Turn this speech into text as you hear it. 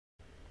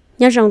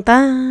nhớ rồng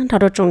ta thọ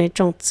đồ trồng này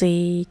trồng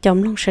gì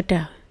chấm long sẽ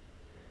đỡ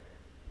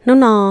nó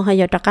nọ hay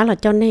giờ tất cả là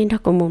cho nên đó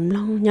cũng mồm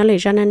long nhớ lời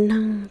ra nên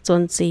năng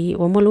dọn gì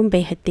uống một lúm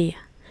bể hết tiệt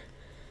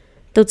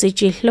tôi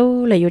chỉ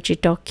lâu là chỉ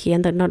trò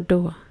khiến được nó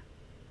đùa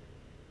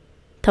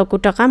thầu cụ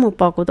tất cả một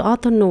bò của tôi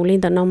tôi nụ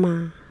lên từ nó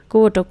mà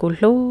cô trò cụ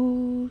lâu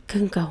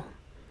cưng cầu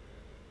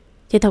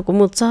chỉ thầu cụ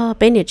một giờ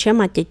bé này chơi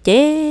mà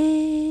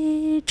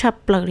chế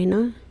chập lời đi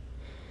nữa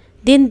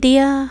điên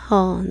tia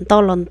họ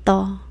to lon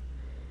to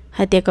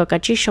hay tiệt có cả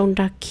chiếc sông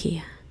ra kia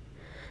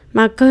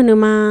mà cơ nữa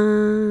mà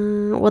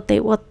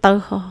ô tơ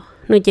họ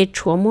nơi chế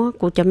chúa mua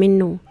của cho mình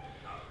nụ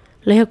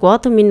lấy của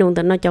tôi mình nụ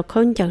từ nó cho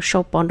khơi cho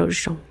sâu bòn đồ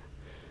rồng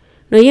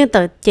nếu như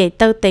tờ chế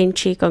tơ tên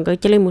chỉ còn cái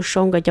chơi lên một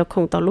sông cái cho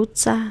không tờ lút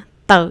ra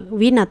tờ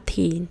ví nạt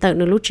thì tờ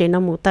nửa lút chế nó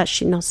một ta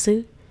xin nó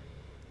xứ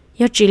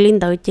do chỉ linh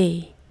tờ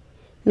chế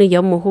nửa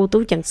giờ một hô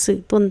tú chẳng sự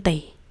tuân tệ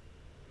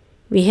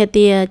vì hệ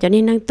tia cho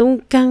nên năng tung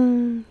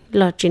căng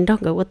là chuyện đó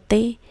người quốc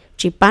tế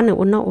chỉ bán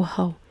ở nó ở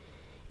hậu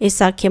ấy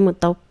sao khi một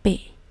tàu bể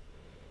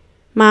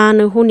mà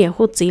nửa hôn nhiều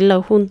hôn chỉ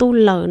lờ hôn tu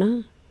lờ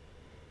nữa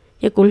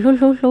giờ cũng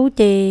lú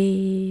chê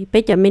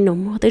bé cho mình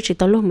nộm tới chỉ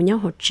tao luôn một nhớ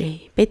hột chê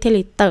bé thế là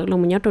tự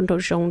luôn một nhớ tròn tròn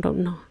rồng đâu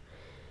nọ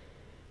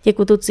giờ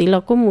cũng tụi chỉ là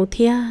có một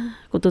thia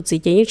cũng tụi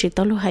chỉ những chỉ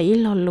tao luôn hay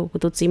lo lù cũng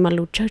tụi chỉ mà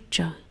lù chết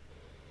trời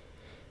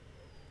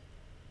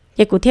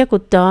giờ cũng thia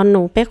cũng cho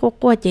nụ bé có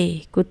qua chê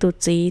cũng tụi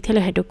chỉ thế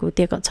là hay được cũng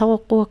thia có sau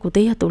qua cũng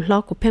thấy tụi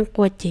lo cũng phen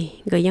qua chê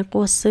người dân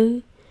qua xứ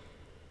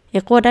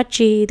giờ qua đã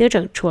chi tới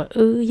trận chùa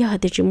giờ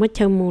thì chỉ mới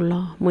chơi mù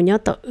lo một nhớ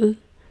tao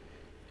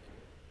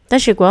ta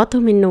chỉ có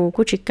thôi mình nụ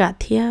của chị cả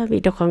thia vì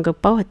đâu còn gặp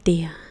bao hạt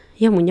tiền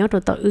giờ một nhớ đồ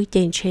tao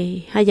chèn chê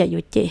hay giờ vô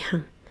chê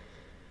hằng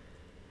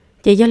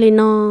chị giờ lên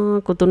nó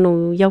của tụi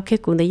nụ giao kia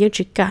cũng để giờ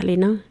chị cả lên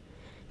nó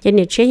cho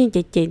nên chế như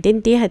chị chèn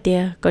đến tía hạt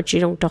tiền có chỉ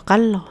dùng trò cá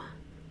lò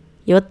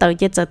giờ tao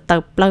chỉ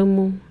tao lâu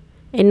mu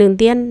em nương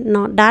tiền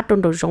nó đá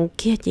trong đồ rong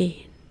kia chị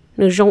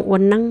nương rong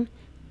uốn nắng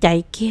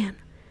chạy kia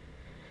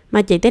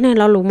mà chị tới nơi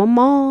lo lù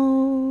mó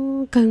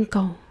cơn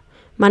cầu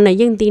mà này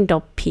dân tin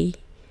đọc phì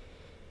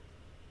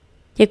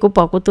chị cũng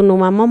bỏ của tụi nó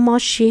mà mó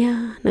xia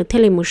nó thế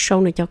là một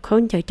sâu này cho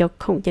không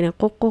cho nó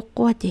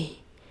có gì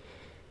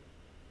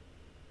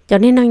cho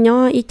nên năng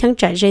nhó ít tháng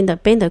trải trên đời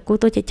bên đời cô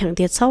tôi chỉ chẳng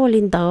thiệt xấu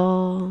lên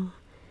đó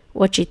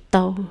qua chỉ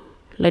tàu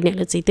lời này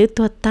là gì tới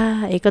tua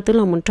ta ấy có tức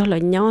là một cho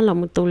lời nhó là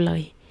một tu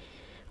lời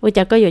ôi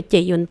chả có giờ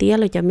chị dồn tía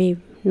là cho mình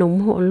nủng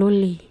hộ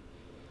luôn li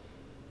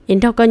in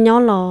đâu có nhó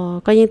là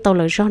có những tàu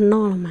lời do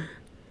nó mà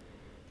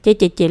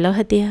chị là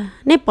hết tia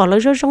nếu bỏ lời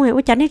do xong rồi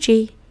ôi chả nói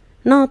gì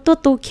nó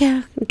tu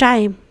kia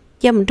trai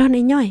giờ mình cho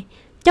này nhoi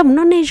cho mình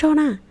nó này rồi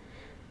nè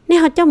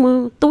nếu họ cho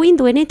mình tu in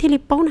tuổi này thì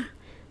liệp bao nè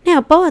nếu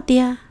họ bao thì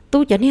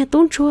tu cho nên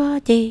tu chua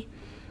chị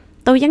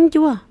tu vắng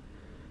chua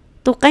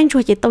tu canh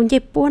chua chị tu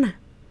dẹp búa nè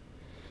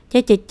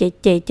chị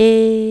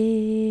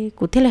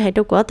cụ thể là hay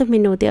đâu có tôi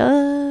mình nói thì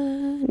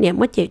niệm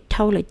mất chị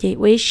thâu là chị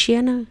quấy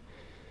xía nữa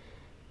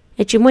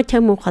chị mới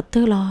chơi một hoạt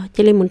tư lo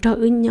chị lên muốn cho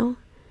ứng nhau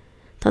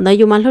thằng này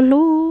dù mà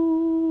lú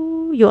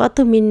dù ở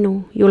tôi mình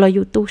nói dù là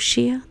dù tu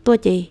xía tôi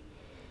chị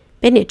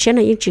bên này trên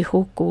này những chỉ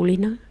hô cụ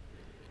lên nữa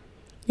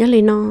nhớ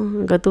lên nó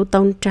gọi tu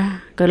tông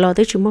tra gọi lo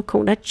tới chúng mất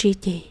không đắt chi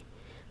chị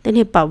đến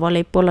hiện bảo vào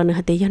lại bộ lần nữa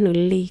thì cho nữ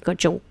ly có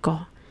trồng cỏ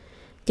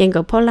chèn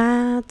gọi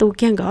pola tu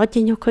kiang gọi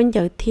trên nhau khơi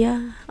giờ thia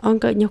on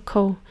gọi nhau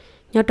khâu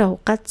nhau đầu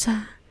cắt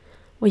xa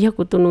bây giờ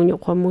của tu nụ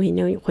nhục khoa mùi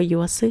nhau nhục khoa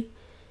dùa xứ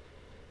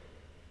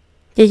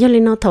chị cho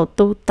lên nó thầu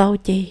tu tao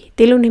chị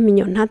tí lúc này mình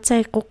nhộn hát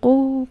xe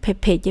cố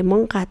phê chị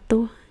món gà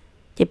tu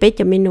chị bé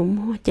cho mình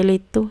nụm chị lấy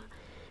tu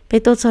bé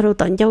tu sau đầu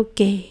tận dâu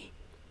kề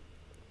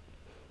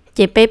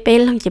chị bé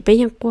lăng chị bé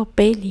yang qua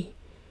bé đi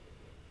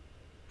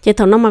chị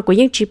thằng nó mà của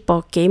những chị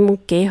bỏ kệ một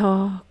kệ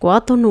họ của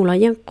tôi nụ là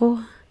yang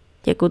qua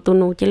chị của tôi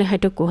nụ chỉ là hai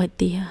đứa của hai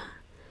tia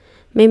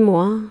mấy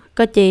mùa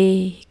có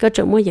chị có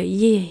chỗ mua dạy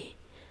gì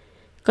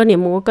có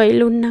niệm mùa có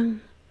luôn năng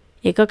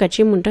vậy có cả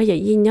chim mình đó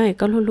dạy gì nhá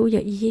có lú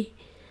dạy gì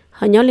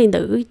họ nhớ lên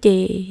tử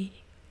chị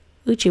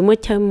chỉ mới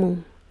chơi mù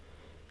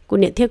của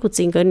niệm thiết của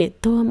chị cái niệm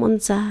thua môn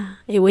ra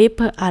ấy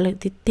per à lợi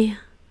thì tia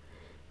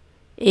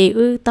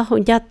ấy tao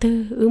hôn gia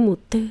tư một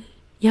tư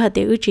giờ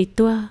thì chỉ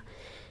tua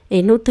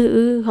ấy nô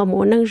tư họ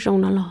muốn năng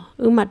rong nó lò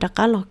mà đặt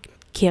cá lò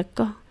kia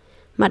co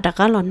mà đặt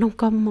cá lò nông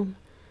com mông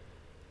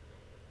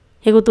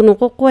thì cô tụi nó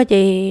có qua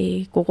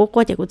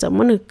chị cô chẳng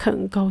muốn được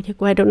khẩn cầu thì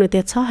quay đâu được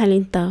tiền sáu hai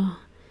lên tờ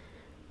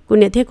cô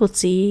nhận thấy cô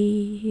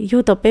chỉ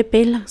vô tàu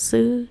bé lăng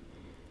sư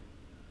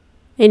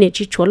ấy này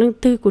chỉ chúa lăng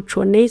tư của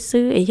chúa nấy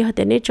sư ấy giờ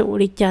thì nấy trộn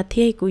đi cha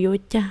thi của vô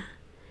cha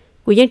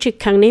của dân chỉ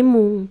khẳng nấy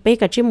mù bé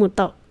cả chỉ mù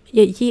tàu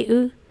vậy gì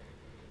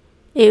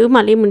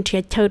mà lên mình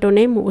sẽ chờ đâu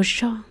nấy mù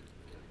sao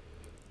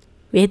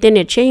vì tên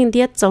này chơi những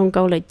tiết trong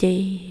câu là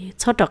chị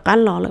cho trọ cá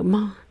lò lợi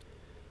mò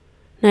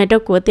này đâu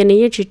của tên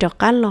này chỉ trọ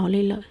cá lò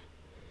lên lợi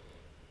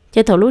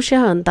chị thầu lúc sẽ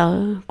hận tờ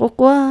có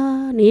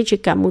quá nếu chỉ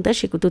cảm muốn tới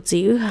sự của tụi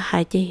chị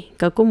hai chị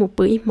có một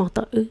bữa ít mò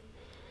tờ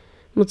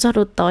một số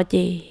đồ tỏ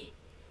chị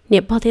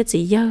niệm bao thế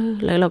chị dơ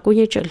lại là cô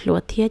như trời lúa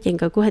thế chị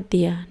có hai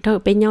tia đâu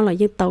bên nhau là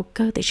những tàu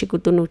cơ tại sự của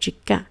tụi nó chỉ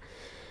cả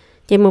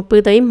chỉ một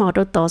bữa tới mò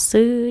đồ tỏ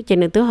sư chỉ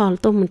nữa tôi họ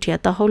tôi muốn trẻ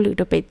tao hậu lự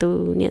đồ bị tụ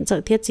nhận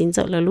sợ thiết chính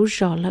sợ là lú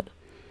rò lợ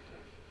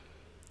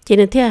chỉ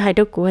nữa thiết hai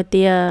đâu của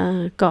tia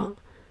cọ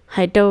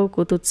hai đâu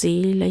của tụi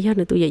gì là do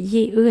nữa tụi vậy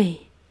gì ơi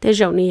thế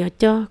rậu này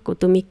cho của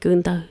tụi mi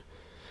cương tờ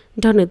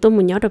cho nữa tôi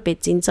muốn nhớ đồ bị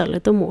chính sợ là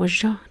tôi muốn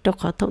rò đâu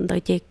khó thộn tờ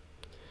chết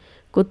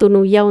của tụi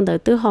nuôi dâu tờ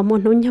tôi họ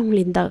muốn nấu nhông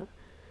liền tờ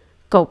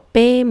cậu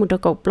bé một đồ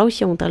cậu lâu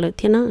xong tờ lợi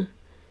thiên nữa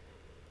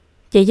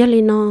chỉ do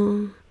li nó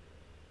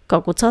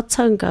cậu cũng sót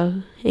sơn cậu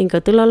em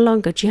cậu tôi lo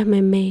lon cậu chia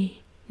mê mê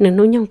nương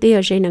nấu nhông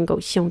tia rồi nàng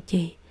cậu xong chê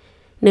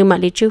nương mà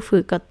đi trước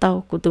phơi cậu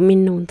tàu của tụi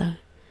mình nôn tờ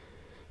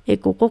em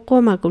cũng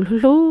có mà cũng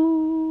lú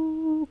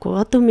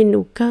của tụi mình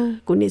nụ cơ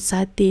của nị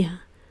xa tia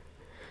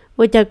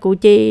bây giờ cụ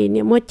chê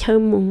nị mất chơi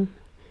mù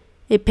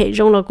em phải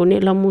rong là của nị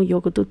lo mù vô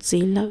của tụi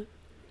gì lợ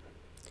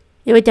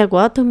em bây giờ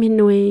của tụi mình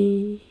nuôi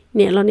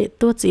nị lo nị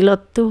tua gì lo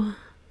tua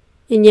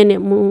em nhìn nị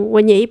mù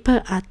qua nhảy phơi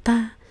à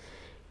ta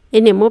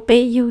em nị mất bé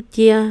yêu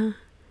chia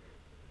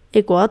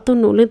em quả tôi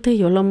nụ lên tới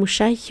hiểu là một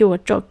sai hiểu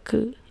cho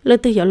cứ lên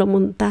tới hiểu là một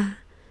ta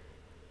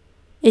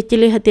em chỉ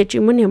lấy hạt tiền chỉ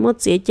muốn hiểu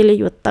một gì chỉ lấy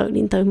hiểu tự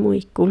đến tới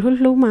mùi cú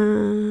lú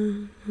mà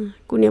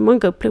cú niệm muốn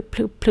gặp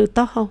pleu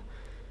to không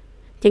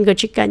chẳng có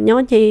chỉ cả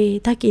nhớ gì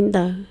ta kinh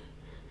tờ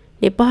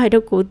để bỏ hai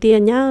đâu cú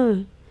tiền nhớ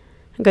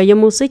cái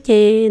giống một số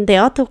chị để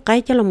ở thuốc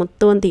cái cho là một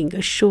tuần tiền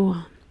cái xua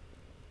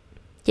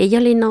chị do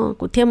lên nó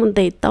cú thêm một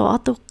đầy to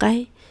thuốc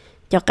cái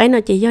cho cái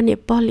nào chỉ do niệm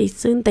bỏ lì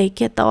xương đầy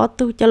kia to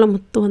tu cho là một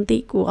tuần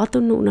tiền của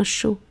tu nụ nó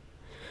xua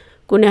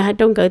cô này hai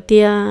trong cái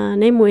tia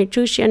nên mùi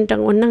chú sen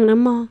trong ôn năng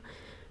lắm mò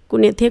cô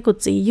này thế cô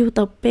chỉ yêu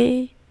tập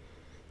bé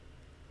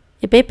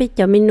bé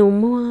cho mình nụ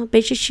mua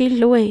bé xí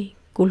lùi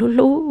cô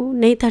lú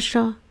nên ta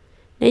sao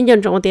nên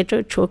dần rộng tiền cho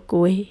chuột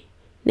cuối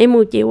nên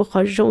mùi chịu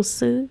khỏi rong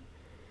xứ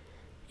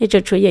nên cho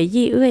chuột vậy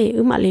gì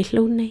mà lấy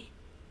luôn này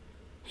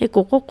hay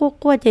cô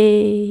có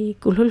gì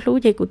cô lú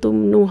gì cô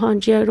tụm nụ hơn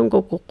chưa trong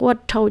cô có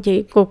thâu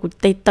gì cô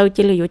tây tàu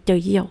chỉ là vô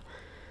chơi gì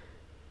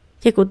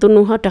chứ cô tụi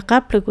nó họ trả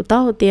cáp rồi cô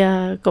tao thì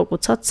cậu cũng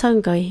sót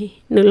sơn rồi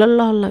nữ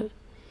lo lại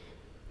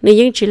nữ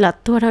nhưng chỉ là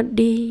thua ra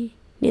đi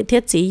nữ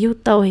thiết chỉ yêu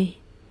tôi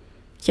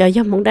giờ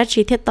do mong đã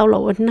chỉ thiết tao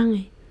lộ ấn năng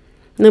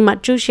nữ mà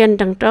chú sen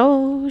đằng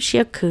trâu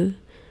xia khử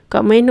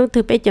có mấy nụ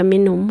thứ bé cho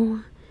mình nụ mua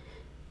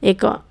ấy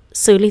có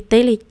xử lý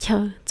tế lý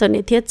chờ cho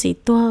nữ thiết chỉ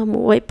tua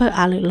mua ấy bơ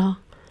à lửa lo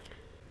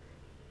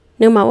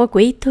nữ mà ở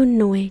quỷ thôn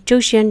nuôi chú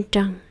sen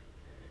đằng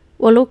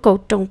ở lũ cậu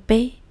trồng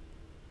bé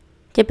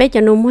chị bé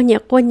cho nó mua nhà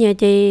qua nhà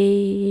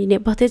chị nếu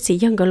bao thiết sĩ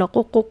dân gọi là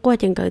cô qua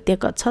chẳng gọi tiền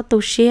gọi cho tu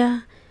xia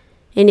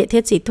nếu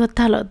thiết sĩ thua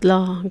tha lợt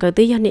lò gọi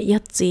tới dân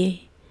nhất gì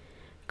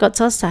gọi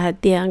cho xả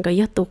tiền gọi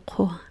nhất tu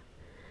khoa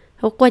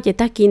hôm qua chị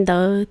ta kinh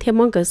đỡ theo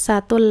món gọi xa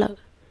tu lợ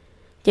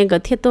chẳng gọi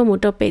thiết tu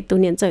một trò bể tu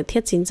niệm giờ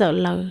thiết chính giờ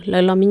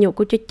lời lo mình nhục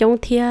cô cho chống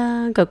thiết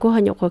gọi cô họ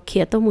nhục họ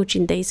kia tu một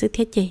trình đấy sự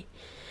thiết gì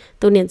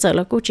tu niệm giờ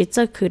là cô chỉ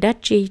giờ khử đắt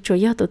chi chủ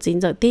yếu tu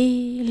chính giờ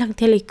tí lăng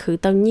theo lịch khử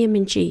tao nhiên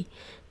mình chỉ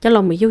cho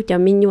lòng mình yêu cho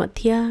mình nhuận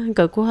thia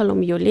gọi cô họ lòng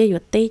mình yêu lia yêu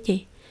tê chứ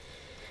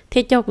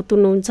thế cho của tôi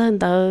nôn dân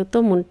tờ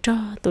tôi muốn cho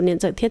tôi nên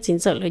giờ thiết chính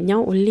giờ là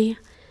nhau ở lia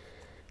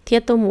thiết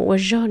tôi muốn ở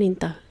do nên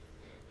tờ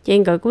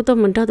chị gọi cô tôi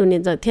muốn cho tôi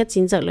nên giờ thiết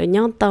chính giờ là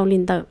nhau tàu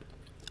lên tờ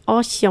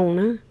ó xong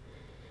nữa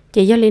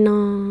chị do lên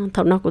nó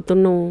thầu nó của tôi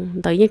nôn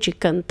tờ những chỉ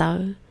cần tờ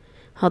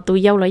họ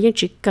tôi yêu là những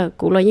chỉ cần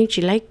cũng là những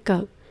chỉ lấy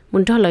cờ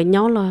muốn cho lời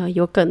nhau là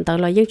vô cần tờ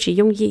là những chỉ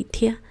dùng gì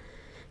thia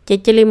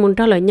chị lên muốn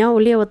cho lời nhau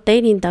liêu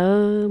tế nên tờ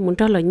muốn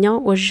cho lời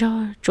nhau ở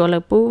do chỗ là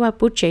bố và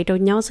bố chế đâu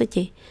nhau sao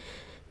chị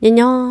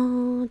nhau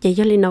chị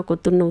cho lên nào của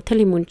tụi nó thế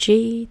là muốn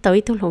chi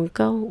tới tôi lòng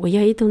câu ở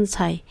dưới tôi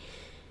xài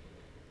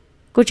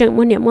cô chẳng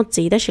muốn niệm một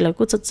gì đó chỉ là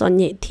cô rất giỏi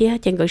nhẹ thia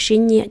chẳng có suy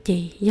nhẹ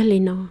chị cho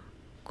lên nào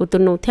của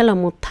tụi nó thế là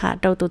một thả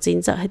đâu tôi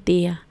chính sợ hết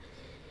tia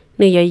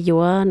nơi giờ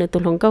dùa nơi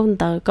tụi lòng câu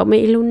tờ có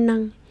mấy luôn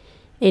năng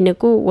ấy nơi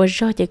cô ở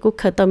do chị cô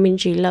khởi tâm mình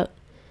chỉ lợi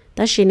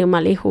ta chỉ nếu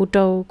mà lấy hũ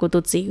trâu của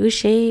tụi chị ư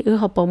xe ư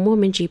học bảo mua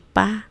mình chỉ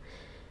ba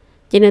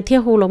chỉ nếu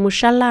theo hũ là một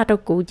salad đâu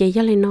cụ chị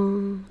cho lên nó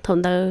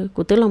thằng ta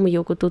của tớ là một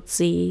dụ của tụi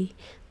chị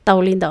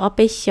tàu lên đó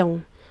bé xong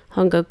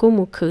hằng cái cô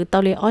một khử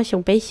tàu lên ở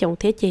xong bé xong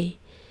thế chị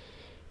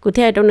cụ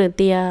theo đâu nữa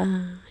thì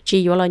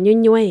chỉ dụ là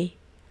nhuây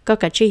có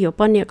cả chỉ dụ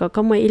bao nhiêu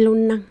có mấy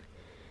luôn năng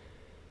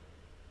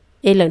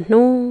ấy là nó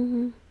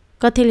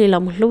có thể là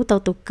một lú tàu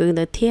tụt cử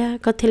nữa thế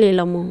có thể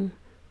là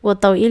một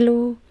tàu ít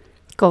lú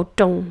cầu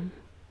trồng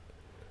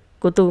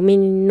của tụi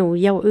mình nụ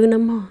giàu ư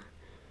lắm mà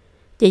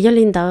chị cho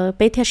linh tờ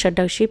bé thiết sợ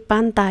đầu ship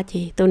ban ta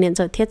chị tụi nên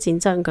giờ thiết chính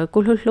rằng cái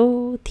cô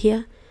lú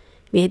thiết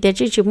vì thế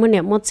chỉ muốn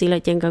niệm một gì là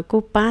chẳng cái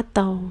cô ba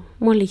tàu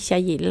mua lịch sử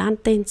gì lan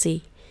tên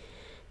gì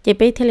chị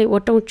bé thiết là ở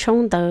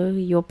trong tờ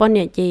vô bao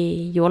nhiêu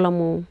chị vô là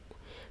một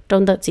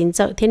trong tờ chính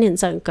giờ thế nên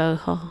rằng cái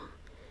họ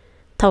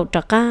thầu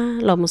trả cá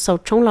là một số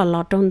trong là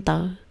lò trong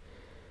tờ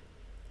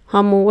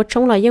họ mua ở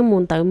trong là dân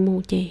muốn tờ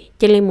mua chị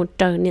lên một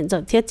trời nên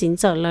giờ thiết chính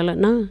giờ là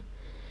nó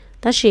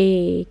ta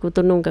chỉ của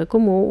tôi nông cái cô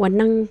mua hoàn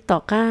năng tỏ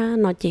ca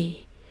nó chỉ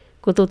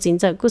của tôi chính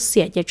giờ cô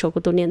xẻ cho chỗ của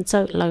tôi nên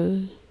sợ là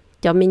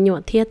cho mình nhọ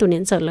thiết tôi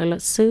nên sợ là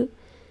xứ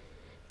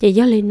chỉ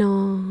do lên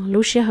nó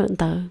lúc xưa hơn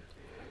tờ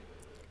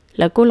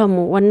là cô là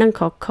một hoàn năng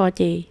khó khó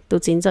chị tôi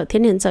chính giờ thiết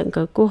nên giận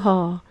cái cô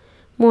họ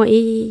mua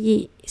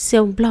ý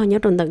xem lo nhớ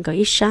đồn tận cái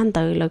ít sáng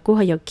tới là cô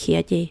hay giờ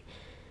kia gì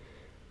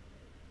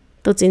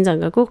tôi chính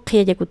rằng cái cô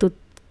kia gì của tôi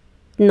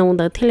nông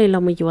tới thế là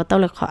một vừa tao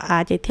là khó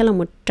gì thế là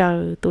một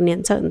trời tụi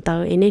niệm sợ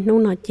tới nên nó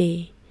nói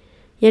gì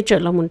giờ trở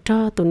là một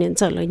trò tụi niệm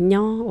sợ là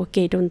nhỏ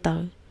ok đồn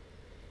tới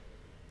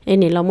em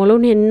này là một lúc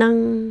nên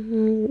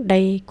năng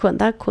đây khuẩn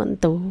ta khuẩn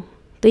tụ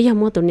tới giờ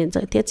mua tụi niệm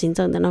sợ thiết chính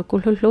rằng nó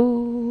cũng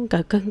lú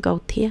cả cơn cầu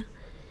thiết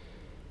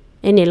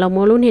em này là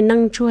một lúc nên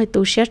năng chui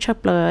tụi sẽ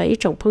chấp là ít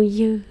trọng phong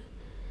dư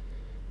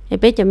em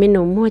bé cho mình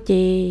nấu mua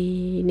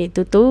chị nè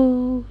tụi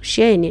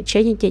sẽ nè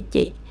chế như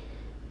chị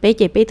bé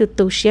chị bé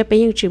tụi sẽ bé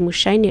những chuyện một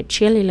sai nè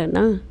chế lên là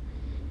nó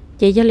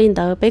chị cho lên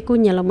tờ bé cô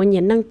nhà là một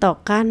nhận năng tỏ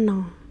can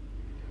nó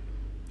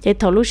chị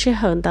thầu lúc sẽ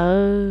hờn tờ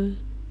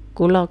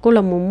cô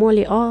là một mua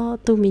li o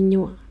tụi mình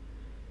nhọ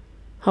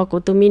họ của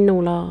tụi mình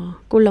nấu là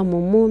cô là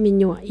một mua mình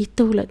nhọ ít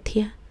tu là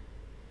thiệt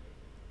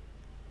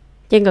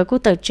chị người cô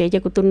tờ chị cho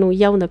cô tụi nấu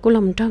dâu là cô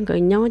làm tròn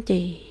cái nhỏ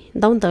chị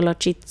đóng tờ là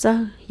chị cho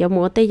giờ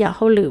mua tay giờ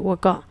hậu lự qua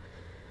cọ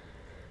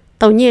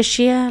tàu nhẹ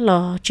xe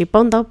là chỉ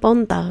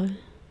bón tờ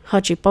họ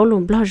chỉ bao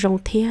luôn lo rong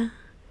thia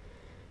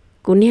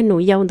cũng nên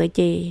nổi dâu tới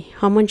chị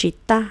họ muốn chị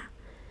ta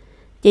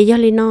chị giờ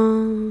li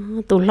nó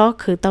tụ lo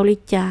khử tàu li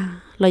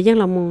cha là dân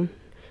là một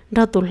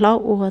đó tụ lo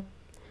uất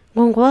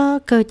ngon quá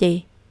cơ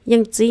chị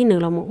dân chỉ nữa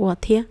là một uất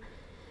thia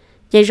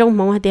chị rong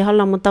mong thì họ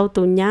làm một tàu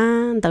tụ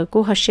nhá tàu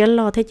cô họ sẽ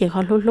lo thế chị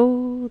họ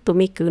lú tụ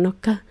mi cử nó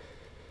cơ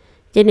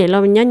chị này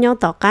lo nhớ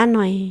tỏ cá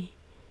này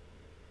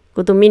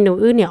của tụi mình nấu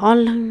nè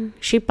on lăng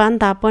ship bán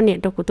ta bao nè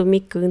đâu của tụi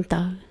mình cứng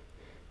tờ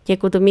chị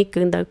của tụi mình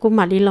cứng tờ cô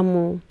mà đi làm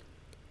mù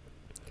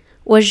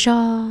ôi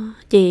do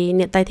chị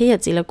nè tại thế giờ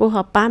chỉ là cô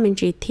họ ba mình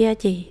chỉ thế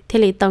chị thế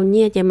là tàu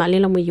nhia chị mà đi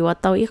làm mù vừa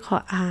tàu ít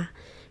họ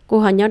cô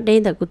họ nhớ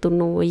đến tờ của tụi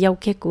nụ dâu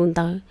kia cứng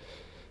tờ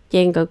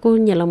chị cái cô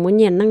nhà là muốn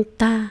nhà năng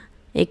ta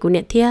ấy của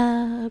nè thế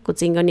của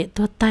chị cái nè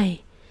thua tay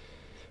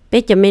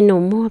bé cho mình nấu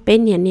mua bé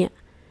nè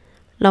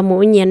là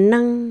muốn nhà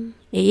năng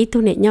ấy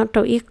tụi nè nhớ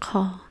tàu ít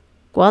họ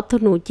quá tôi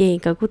nụ chè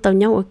cả cô tao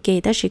nhau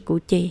ok ta sẽ cụ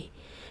chè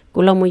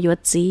cô lòng một giọt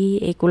gì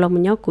ấy cô lòng một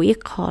nhau cô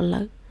ít khó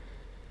lắm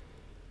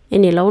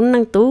em này lâu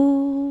năng tú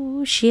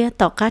xia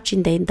tao cá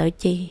trên đèn tới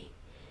chè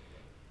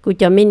cô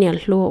cho mình nè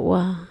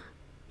lúa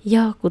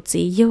do cô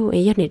chỉ vô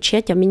ấy do này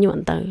xia cho mình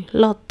nhuận tới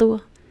lo tua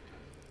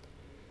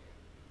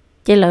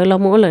chè lợi là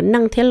mỗi lần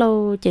năng thế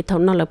lâu chè thầu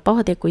nó là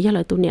bao thì cô do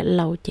lợi tu nè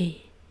lâu chè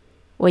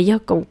ôi do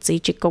cũng chỉ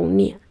cũng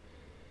nè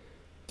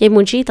chè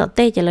muốn chỉ tao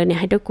tê chè lợi này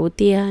hai đứa cụ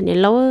tia nè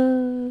lâu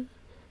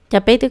cha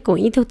bé tôi cũng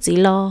ít thuốc gì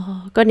lo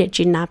có nè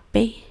chỉ nạp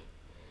bé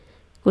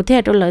cụ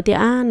thể tôi lợi thì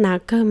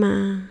nạp cơ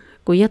mà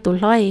cụ giờ tôi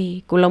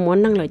nói cụ là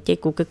muốn năng lợi chị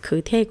cụ cực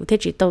khử thế cụ thể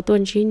chỉ tàu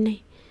tuần chi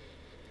này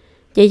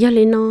chị giờ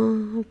lên nó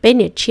bé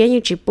nè chia như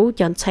chỉ bố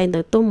chọn xài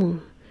được tôi muốn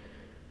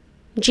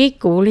chỉ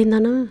cụ lên đó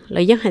nó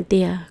lợi dân hạt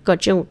tiền có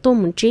chồng tôi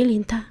muốn chỉ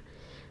lên ta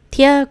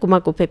thế cụ mà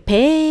cụ phải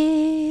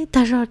phê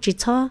ta rồi chỉ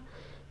cho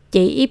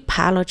chị ít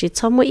phá rồi chỉ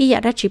cho mỗi ít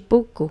đã chỉ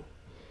bố cụ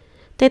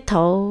thế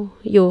thầu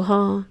dù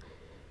họ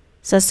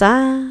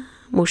sa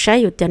một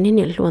saiอยู่แต่นี่เ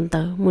นี่ยล้วนเต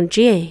อมุน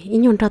จีอี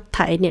นยนทอดไท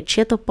ยเนี่ยเ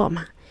ชื่อตัวปอม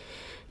า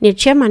เนี่ยเ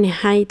ชื่อมาเนี่ย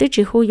ให้ตื้อ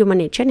จีฮูอยู่มา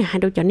เนี่ยเชื่อเนี่ยให้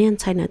ดูจะเนี่ย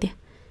ใช่เนอะเดีย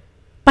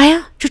ไปอ่ะ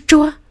ชั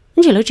ว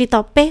นี่จะเลยจีต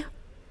อบเป๊ะ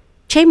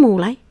ใช้หมู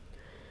ไร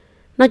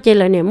nó chỉ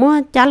làเนี่ยมั่ว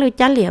จ้าเลย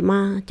จ้าเหลี่ยมา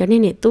จะเ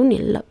นี่ยตู้เนี่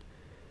ยละ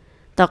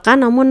ต่อการ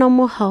น้อง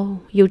มั่วเขา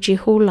อยู่จี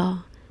ฮูรอ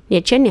เนี่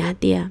ยเชื่อเนี่ย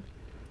เดีย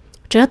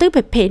เจอตื้อไป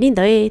เพนี่เต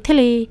อเท่เ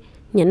ลย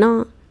เนี่ยnó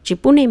chỉ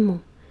bún em mù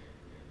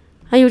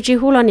ai chỉ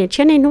hú lo nè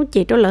trên này nó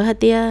chỉ cho lỡ hạt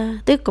tia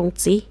tới công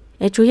gì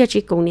ai chú ý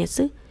chỉ công nè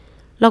xứ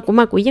lo cũng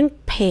mà cũng vẫn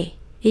phê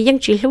vẫn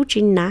chỉ lúc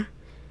chỉ nã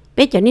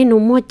bây giờ nên nó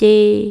mua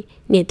chơi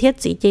nè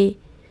thiết gì chơi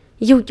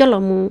yêu cho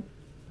lòng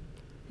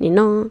nè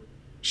nó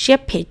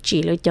xếp phê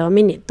chỉ là cho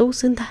mình nè tu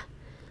sinh ta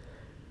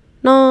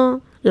nó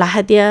là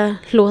hạt tia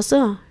lúa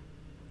sữa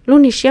lúc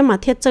nè xếp mà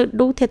thiết chân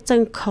đủ thiết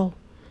chân khẩu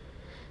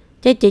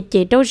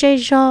chỉ đâu dây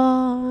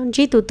do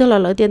chỉ tụi tôi là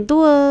lỡ tiền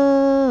tu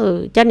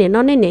cho nên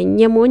nó nên nè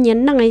nhà mua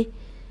nhẫn năng ấy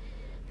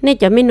nên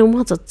cho mình nung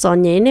họ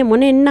chọn nhẹ nên muốn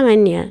nên năng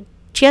anh nè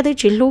chia tới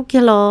chỉ lúc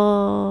kia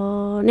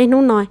lo nên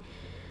nung nói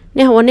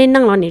nên họ nên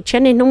năng lo nè chia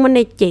nên nung muốn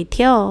nên chạy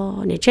theo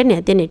nè chia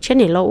nè tiền nè chia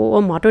nè lo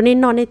ôm mỏ rồi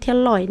nên nó nên theo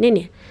lòi nên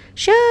nè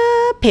sớ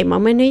phải mà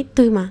mới nói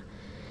tư mà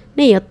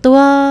nên giờ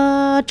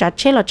tua trả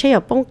chia là chia ở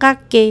bông cá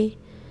kê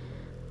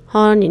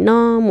họ nè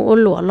nó mua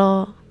lụa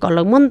lo còn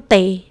là món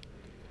tề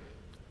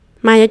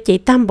mà giờ chị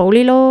tam bộ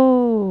đi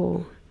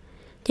lô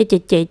chị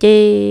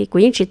của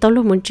những chị tôi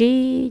luôn muốn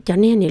chỉ cho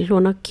nên nè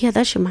luôn nó kia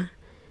đó mà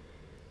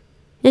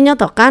nhớ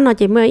tỏ cá nó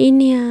chỉ mới in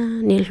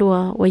nè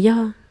lùa ôi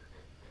do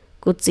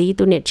cụ chỉ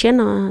tụi nè chết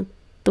nó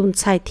tụi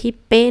xài thi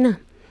bé nè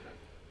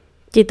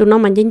chỉ tụi nó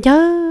mà nhìn chớ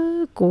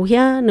cụ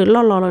ya nửa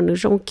lo nửa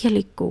rong kia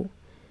lịch cụ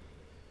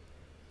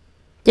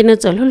cho nên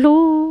giờ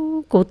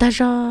lú cụ ta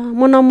cho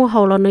muốn nó mua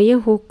hầu là nửa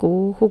yên hú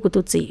cụ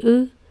tụi chỉ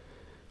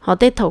họ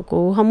tết thầu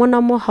cụ họ muốn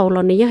nó mua hầu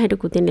là nửa yên hay được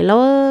cụ tiền này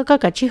lo có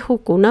cả chiếc hú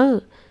cụ nữa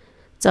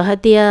giờ hai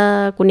tia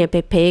cụ nè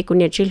phe cụ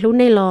nè chỉ lú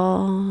này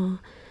lo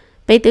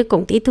bây tới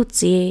công ty thuốc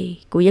gì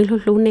của dân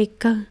lúc này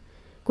cơ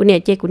của nhà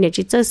chơi của nhà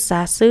chỉ chơi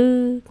xả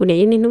sư của nhà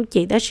nên nó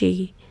chỉ đã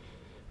chỉ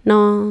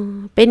nó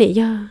bên này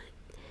do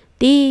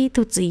tí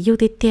thu chỉ yêu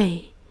tí tiền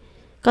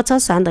có cho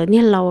sản được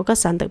nên lâu có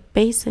sản được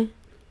bé chứ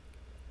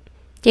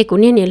chị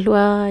cũng nên nên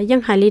luôn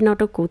dân hai linh nó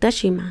đâu cụ tất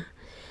gì mà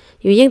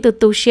dù dân từ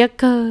tu sửa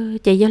cơ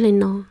chị dân lên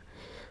nó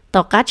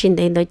tao cá trên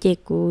đây đó chị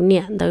cũng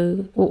nè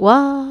từ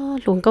quá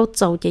luôn câu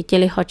dầu chị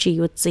lấy họ chỉ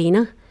được gì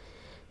nữa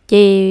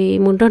chị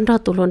muốn đơn đó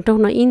tụ luôn trâu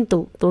nó in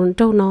tụ luôn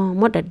trâu nó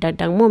mất đặt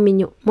đằng mua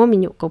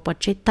mình nhụ cầu bật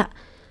chết ta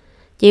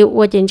chị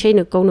qua trên chơi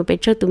được câu nó bị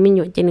chơi tụ mình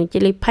nhụ chị nó chị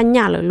lấy phanh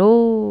nhà rồi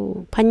lô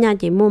phanh nhà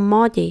chị mua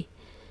mò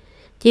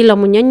chị là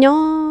một nhỏ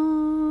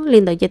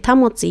lên tới chị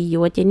tham một gì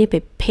vừa chị nên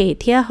phải pay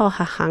theo họ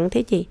hàng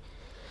thế chị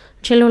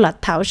chơi luôn là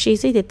thảo sĩ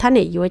thì thằng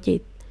này vừa chị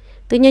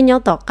tự nhiên nhỏ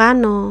tỏ cá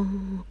nó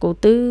cụ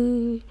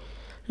tư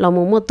là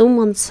mua túm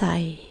môn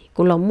xài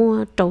cụ là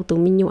mua trâu tụ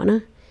mình nhụ nữa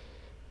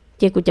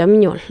chị cụ cho mình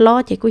nhụ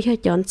lo chị cụ hơi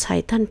chọn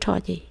xài thân trò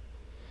chị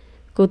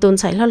cụ tuần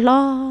xài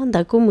lo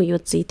tại cụ mua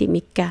yuav gì thì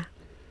mình cả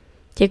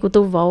chị cụ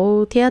tu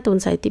vào theo tuần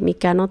xài thì mình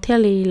cả nó theo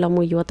là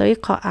mua yuav tới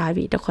khó ai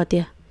bị đó khó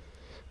tiền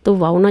tu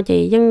vào nó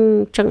chị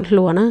dân trận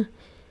lùa nữa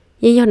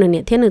nhưng do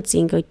nửa thế nửa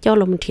chuyện cái cho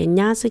lòng thiện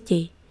nhá chứ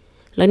chị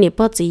lời niệm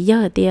bao gì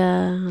giờ thì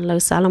lời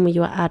xã là một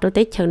yuav đôi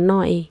tết chờ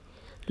nói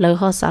lời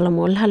họ xã là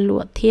một là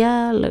lụa thia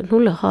lời nó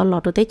lời họ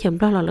lọt đôi tết chờ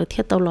đó là lời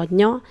thia tàu lọt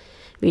nhó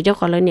vì đó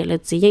còn lời niệm là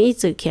gì những ít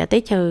sự khía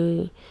tết chờ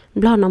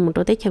lo nó một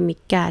đôi tết chờ mình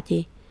cả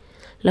chị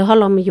lời họ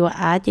làm một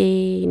yuav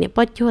chị niệm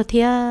bao chua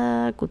thia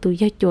của tôi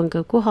giờ chuồng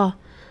cái của họ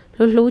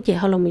lú chị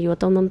họ làm một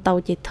yuav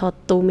tàu chị thọ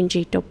tu mình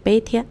chỉ trộn bé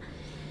thia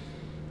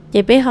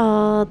chị bé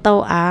họ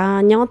tàu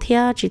nhó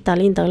thia chỉ ta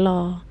lên tới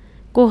lo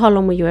cô họ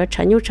làm một yuav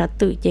trả nhiêu trả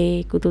tự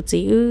chị của tôi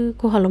chỉ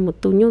cô họ làm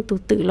một tu nhiêu tu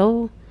tự lo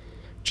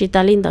chỉ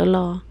ta lên tới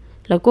lo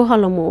là cô họ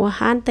làm một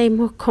hán tê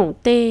một khổng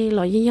tê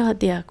lo như nhau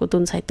thì của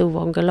tôi xài tu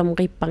vọng cái làm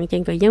cái bằng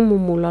trên cái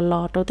dân mù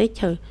lo đâu tết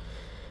chờ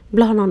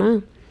lo nó nữa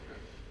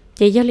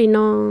chị giờ lên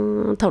nó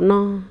thầu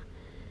nó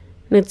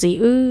nên chỉ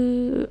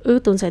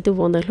tôi xài tu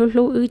vọng được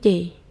lúc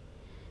chị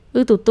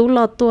tu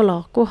lo tua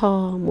lo cô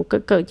họ một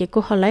cái cỡ chị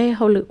cô họ lấy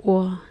họ lựa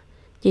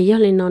chị giờ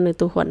lên nó nửa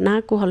tu hoạt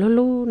ná cô họ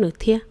lúc nửa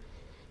thia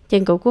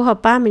trên cổ cô họ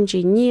ba mình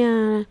chỉ nhia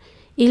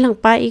ý lăng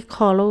ba ý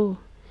khó luôn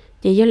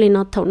chị giờ lên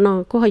nó thầu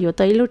nó cô họ vô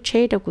tới lúc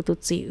chế đâu của tụi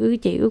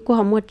chị cô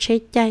họ mua chế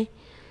chay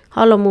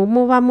họ là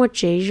mua va mua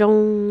chế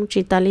rong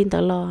chị ta lên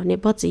tới lò nè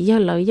bao chị giờ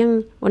lợi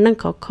dân vẫn đang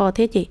khó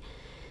thế chị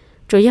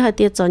rồi giờ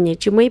tiệt cho nhỉ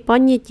chứ mấy bao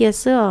nhiêu chia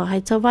sữa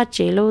hay cho va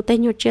chế lô tết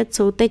nhiêu chết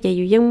số tết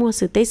chị dân mua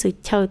sự tết sự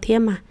chờ thế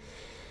mà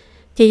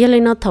chị giờ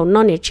lên nó thầu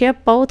nó nè chế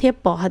bao thế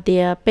bỏ hạt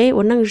tiệt bé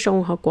vẫn đang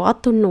rong họ quá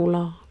tu nụ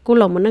lò cô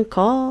là vẫn đang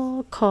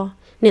khó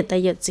nè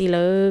tại giờ chị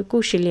là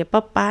cô xử lý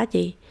bắp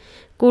chị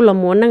cô là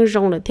muốn năng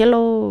rong là thế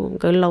lo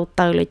cái lâu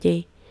tờ là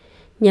chị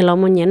nhà là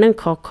một nhà năng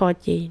khó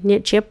chị nè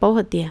chế bảo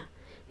hạt tiền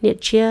nè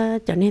chế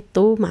cho nè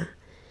tu mà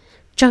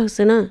chờ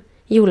xưa nữa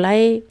dù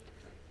lại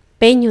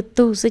bé nhiều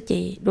tu xứ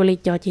chị đồ lấy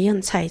cho chị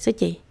ăn xài xứ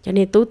chị cho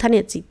nên tu thanh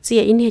nè chị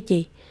chia in hết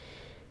chị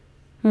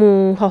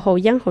mù họ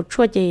giăng họ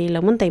chua chị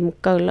là muốn tìm một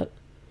cờ lợ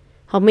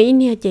họ mấy in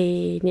hết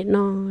chị nè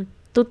nó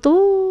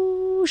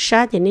tu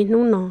xa chị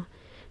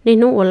nên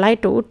nó ở lại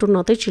trụ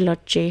nó tới chỉ là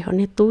chị họ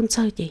nè tu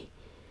sao chị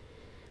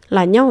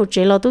là nhau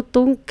chỉ là tôi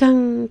tuôn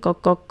căng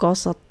có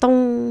sợ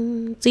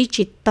tông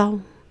chỉ tao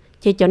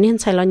chị cho nên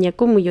xài là nhà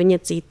cô mua nhà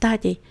gì ta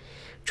chị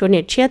chỗ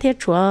này chia thế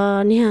chỗ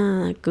nè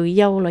cứ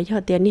giàu là cho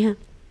tiền nè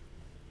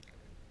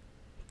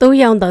tôi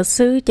giàu đỡ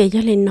xứ chị cho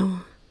lên nó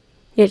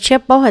nhà chia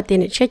bao hạt tiền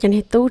nhà chia cho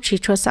nên tôi chỉ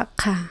cho sắc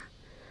khả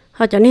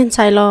họ cho nên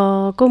xài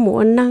là cô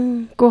mua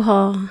năng cô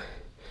họ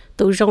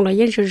tụ rong là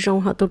dân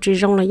rong họ tụ chỉ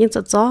rong là dân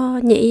gió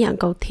nhẹ dạng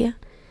cầu thế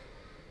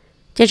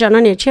chị cho nó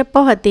nhà chia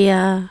bao hạt tiền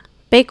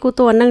bé cô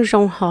tôi năng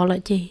rong họ là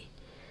gì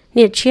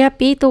nè chia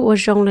bí tôi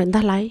rong lên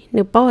ta lấy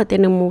nè bao hạt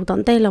tiền nè mù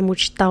tận đây là một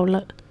tàu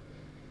lợ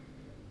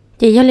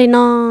chị cho lên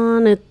nó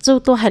nè chú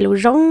tôi hay lù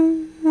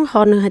rong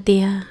họ nè hạt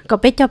tiền có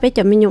bé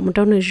cho mình nhộm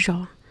trong nè rõ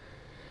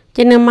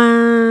cho nên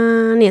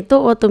mà nè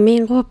tôi tụi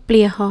mình có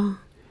bìa họ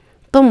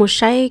tôi một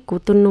say của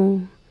tôi nô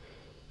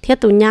thiết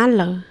tôi nhá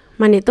lợ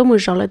mà nè tôi một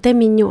rõ là tên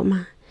mình nhộm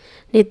mà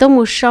nè tôi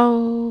một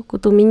sau của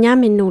tụi mình nhá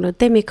mình nô là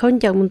tên mình không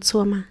chờ một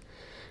xua mà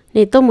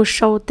nè tôi một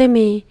sau tên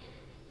mình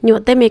nhựa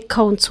tên mình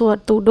không xua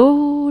tụ đô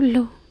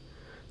luôn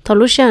thằng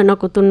lúc xưa nó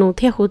của tụi nó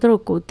theo hút rồi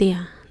của tiền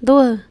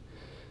đua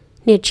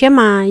nè chia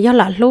mà do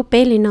là lúc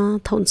bé lên nó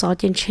thôn gió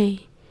trên chơi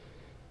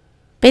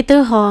bé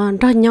tư họ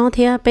đó nhau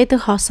theo bé tư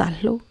họ xả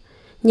lúc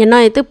nhà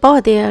này tư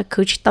bảo thì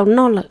cứ chỉ tao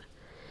nó lợ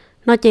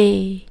nó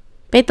chỉ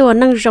bé tôi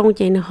năng rong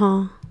chỉ nữa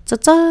họ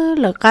chớ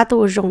là cá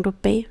tôi rong được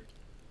bé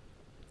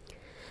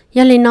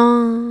do lên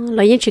nó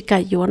là những chuyện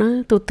cả vô nó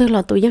tụi tư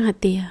là tụi những hạt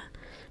tiền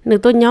nếu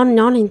tôi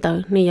nhón lên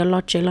từ nếu giờ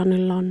lo chuyện lo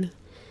nữa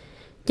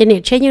cho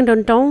nên chơi những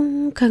đòn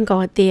trống không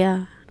có tiền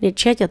nên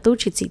chơi cho tôi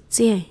chỉ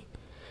chơi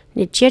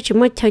nên chơi chỉ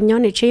mới chơi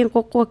nhón nên chơi những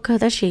qua cơ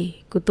đó gì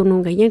của tôi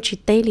nung cái những chỉ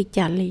tay li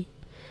trả li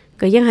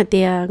cái những hạt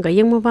tiền cái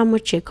những mua vào mua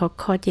chuyện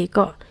khó chỉ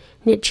có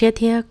nên chơi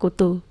theo của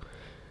tôi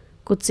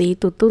chỉ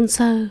tụi tuân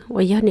sơ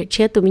và giờ nên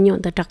chơi tụi mình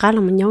nhọn từ trạc cá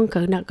là mình nhón cỡ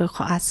nặng cỡ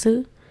khó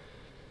xứ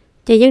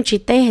chơi những chỉ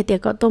tay hạt tiền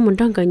có tôi mình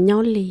đang cỡ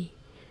nhón li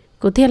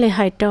của theo lại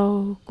hại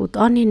trâu của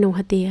tôi nên nung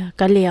hạt tiền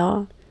cả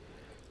liều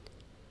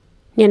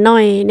nè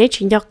nói nếu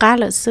chuyện cho cá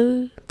là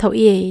sư thầu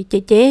ye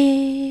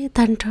chế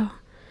thân cho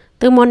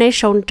từ món này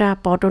sồn trà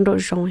bỏ trong đồ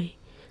rồi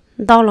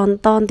to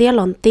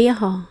lon tía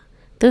họ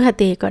từ hạt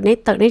tiền còn nấy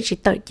tự nấy chỉ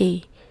tự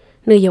gì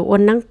nửa dầu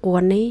ôn năng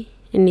quần ấy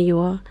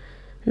nửa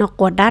nó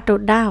quần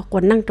đá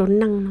quần năng rồi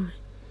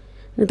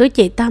nửa tôi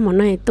chỉ ta mà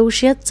nói tu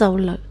siết giàu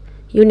lợi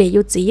yêu này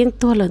yêu chỉ những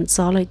tua lần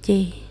gió lợi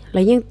gì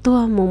là những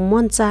tua mồm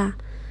môn ra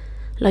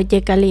lợi gì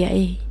cả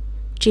liền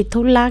chỉ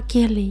thu lá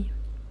kia liền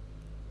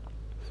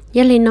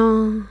giờ liền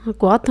nó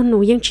quá thôn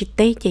nuôi những chỉ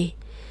tê gì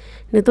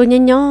nửa tôi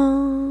nhớ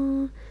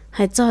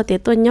hay cho thì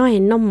tôi nhớ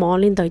nó mò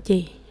lên tới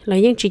gì là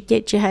những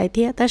chỉ hay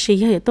thế ta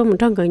chỉ hay tôi muốn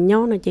trong người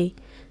nhau này chị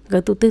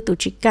người tụ tư tụ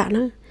chỉ cả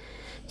nữa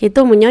chị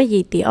tôi muốn nhớ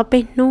gì thì ở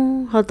bên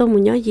nu họ tôi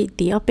muốn nhớ gì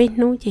thì ở bên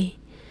nu chị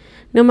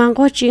nếu mà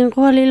có chuyện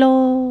qua đi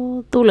lo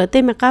tôi là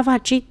tên mà cá va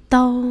chỉ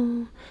tao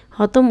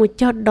họ tôi muốn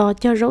cho đò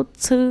cho rau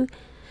sư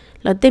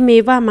là tên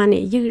mì va mà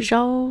nè dư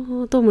rau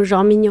tôi muốn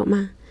rau mình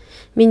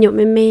nhộm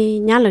mê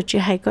nhá là chỉ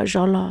hay có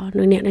rau lò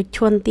nửa nè là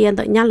chuồn tiền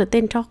tự nhá là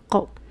tên cho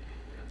cậu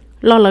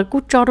lo là cú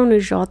cho nó nửa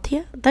rõ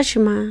thế tất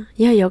nhiên mà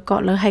giờ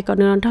cọ là hay cọ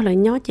nửa đó là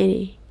nhó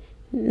chị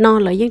nó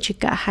là những chỉ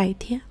cả hai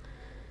thế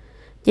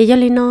giờ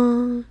lên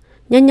nó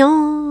nhó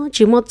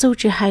chỉ một số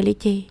chỉ hai lấy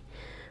chị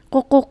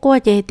cô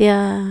chị thì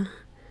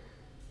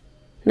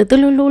nửa tôi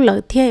lu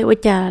lợi thế ở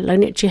nhà lợi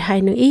nè chỉ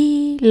hai nửa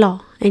ý lò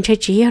anh trai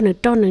chỉ nửa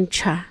cho nửa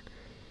trả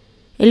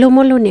ấy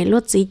lu nè lu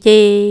gì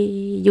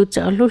chị dù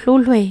chở lu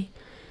luề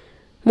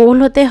mua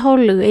lu tê hao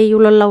lửa ấy dù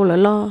lâu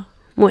lo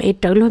mỗi ấy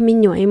trở luôn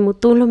mình nhồi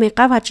một tu luôn mẹ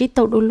cá và chỉ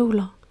tàu đôi lu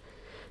lo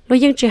lo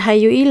dân chỉ hay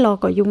yêu ý lo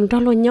có dùng đó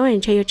luôn nhói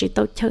anh chơi chỉ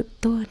tàu chơi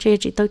tua chơi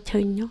chỉ tàu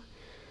chơi nhói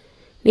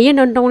nếu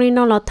như đông đi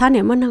nó là thà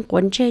này mới năng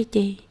quấn chơi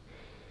chị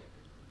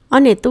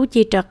anh này tu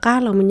chỉ trả cá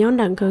là mình nhón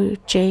đằng cái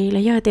chơi là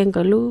do tiền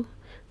cái lu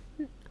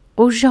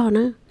ô giò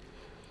nữa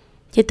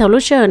chị thầu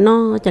lúc sợ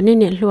nó cho nên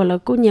nè lùa là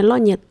cô nhà lo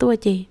nhiệt tua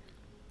chị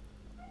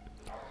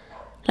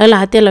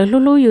lại tiền là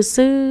lu yêu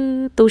sư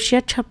tu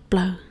sẽ chấp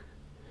là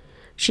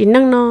chỉ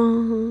năng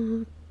nó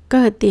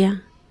có tiền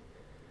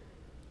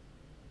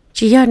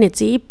chỉ do nè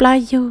chỉ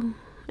play vô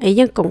ấy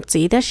nhưng cũng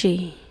chỉ đó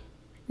gì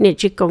nè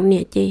chỉ cũng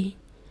nè chị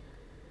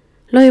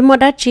lôi mua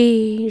đá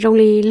chi rong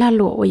li la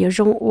lụa ở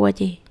rong ua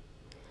chị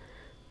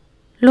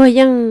lôi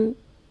nhưng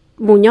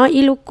mù nhỏ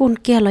ít lúc con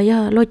kia là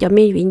do lôi cho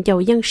mình viện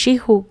dầu dân sĩ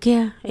hù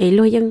kia ấy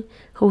lôi dân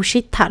hù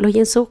sĩ thả lôi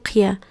dân số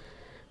kia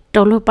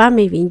đầu lôi ba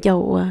mình viện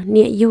dầu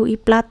nè yêu ít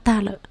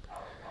plata lợ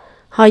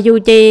họ yêu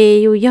chị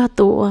yêu do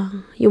tụ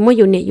yêu mới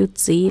yêu nè yêu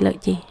chỉ lợi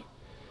chị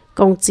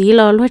còn chỉ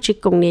là lúc chỉ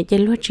cùng nè chị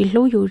lúc chỉ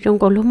lúc yêu trong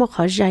còn lúc một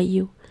họ dài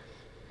yêu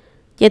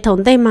chị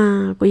thốn tay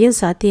mà của dân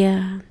xã thì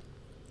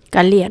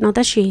cả liệt nó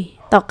ta chỉ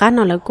tao cá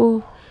nó là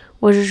cô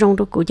ở trong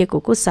đó của chị của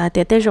cô xã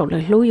thì tới rồi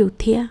là lúc yêu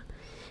thiệt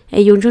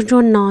ai yêu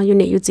rôn nó yêu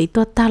nè yêu chỉ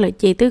tôi ta là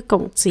chị tới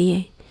cộng chị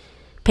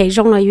phải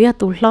trong là yêu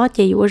tụ lo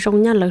chị yêu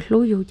trong nhà là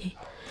lúc yêu chị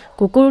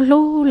của cô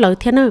lúc lợi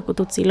thiệt nữa của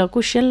tụi chị là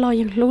cô sẽ lo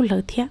những lúc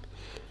lợi thiệt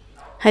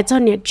hay cho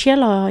nè chia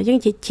là những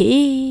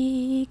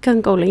chỉ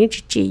cần cầu là những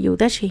chỉ yêu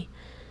ta chỉ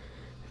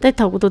tới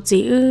thầu của tụi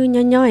chị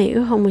nhỏ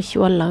không một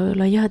xua lợ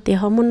là do thì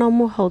họ muốn nó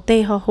mua hậu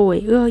tê họ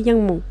hồi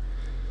dân mù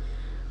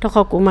đó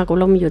họ của mà của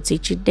lông nhiều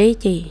chỉ đấy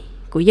chị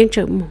của dân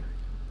trợ mù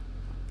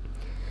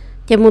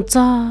giờ một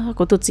cho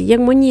của tụi chị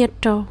dân muốn nhiệt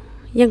trâu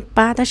dân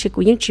ba ta chỉ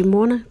của dân chỉ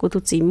mua nè của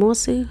tụi chị mua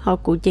xứ họ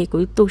của chị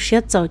của tu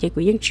sét giàu chị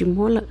của dân chỉ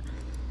mua lợ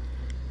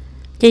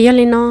chị dân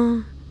lên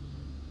nó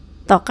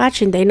tỏ cá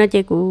trên đấy nó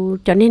chị của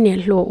cho nên nè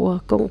lộ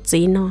cũng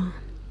chị nó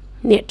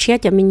nè chia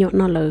cho mình nhọn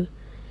nó lợ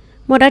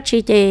mua đã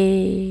chỉ chị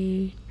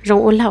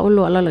rong ôn lão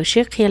lụa là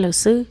siết kia là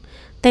xứ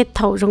tết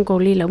thầu rong cầu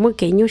ly là mua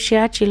kỹ nhiêu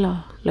xía chỉ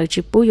là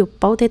chỉ bù dục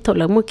bao tết thầu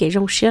là mua kỹ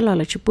rong xía là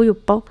chỉ bù dục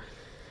bao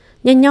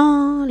nhỏ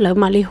là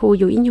mà ly hồ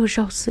dù ít nhiêu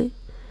rau xứ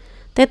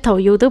tết thầu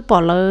dù tứ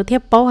bỏ là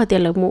thiếp bao hay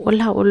tiền là mua ôn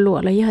lão ôn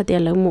lụa là hay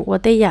tiền là mua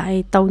tết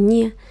dạy tàu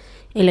nhia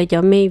ấy là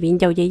cho mê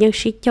viện giàu vậy dân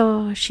xí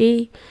cho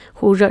xí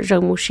hồ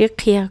rợ một xía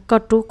kia có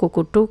trú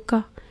của trú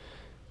có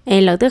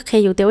ấy là tức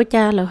khi dù tiêu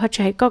cha là hết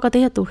trái có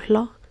tới tụt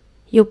lo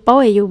dù bao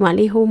ấy dù mà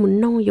ly hồ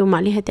muốn nông dù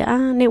mà ly hay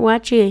tiền nên quá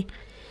chi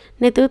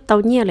nên tứ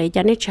tàu nhia lại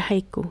cho nên chỉ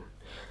hay cụ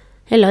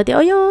hay là thì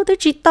ôi tôi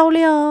chỉ tàu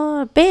liền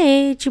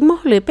bé chỉ mua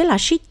lười bé là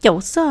xí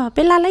chậu sao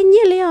bé là lấy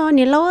nhia liền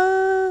nè lo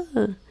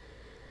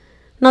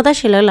nó ta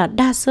chỉ là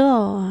đa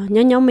số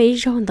nhỏ mấy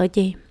rồi thôi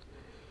chị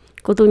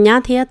cô tụi nhá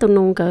thế tụi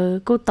nông cái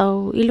cô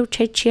tàu ít lúc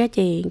chết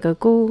chị cái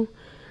cô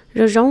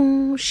rồi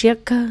giống xía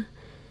cơ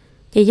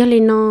chị cho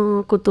lên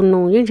nó cô tụi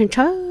nông những chuyện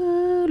chớ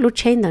lúc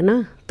chết nữa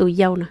nó tụi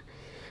giàu nè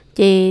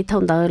chị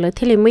thằng tờ là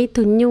thế là mấy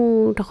tụi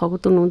nhu đó khỏi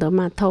tụi nông tờ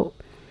mà thâu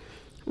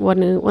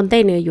วัน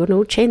tây nữa vô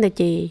nấu chết là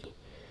chị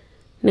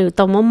nữ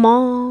tàu mò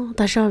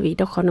ta sao vì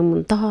đâu khỏi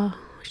mình to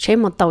chế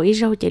một tàu ít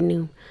rau chị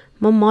nữ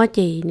mò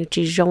chị nữ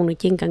chỉ rong nữ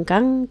chiên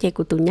cắn chị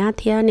của tụi nhá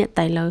thế nè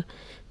tại là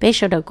bé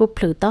sau đó cô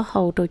phử táo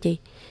hậu rồi chị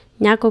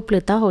nhá cô phử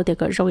táo hậu thì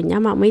có rồi nhá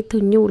mà mấy thứ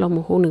nhu là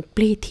một hồ nữ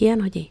pli thế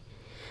nó chị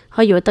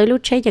họ vừa tới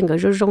lúc chế chẳng có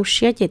rồi rong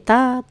xé chị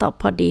ta tập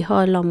họ đi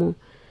họ là một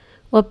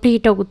và pli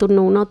đầu của tụi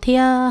nó thế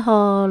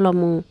họ là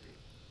một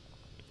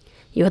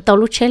vừa tàu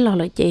lúc chế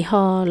là chị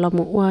họ là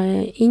một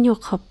ý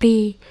nhok họ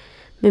pli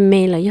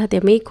mẹ là do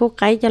tiền mấy cô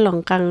cái cho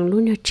lòng càng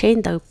luôn như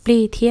trên tờ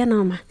pli thế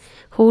nào mà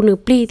hồ nữ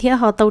pli thế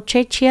họ tàu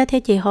chết chia thế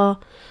chị họ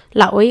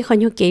lão ấy không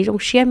như kỹ trong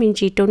xe mình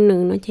chỉ trốn nữ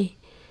nó chị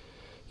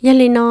giờ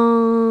lên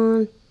nó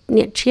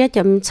nhiệt chia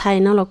chậm chạy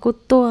nó là cô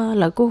tua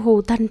là cô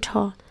hồ thanh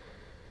cho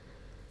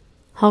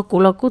họ cũng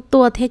là cô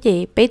tua thế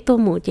chị bé tua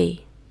mù chị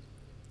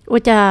ôi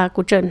cha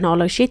cụ trần nó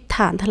là shit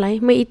thản thế lấy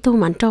mấy tu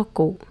mặn cho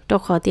cụ cho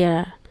khó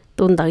tiền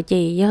tuần tới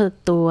chị giờ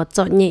tụ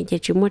chọn nhẹ chị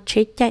chỉ muốn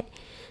chết chạy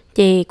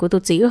chị của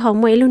tụi chỉ họ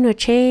mấy luôn nữa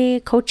chế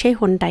khâu chế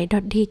hồn đại đó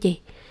đi chị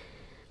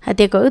hay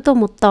thì có tôi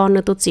một tòn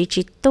nữa tụi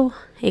chỉ tôi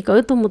hay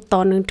có tôi một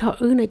tòn nữa thọ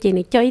nữa chị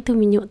này chơi tôi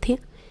mình nhộn thiết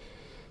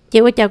chị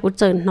ôi cha của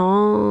trần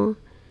nó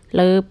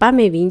là ba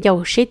mẹ viện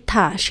giàu shit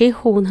thả shit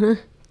hồn ha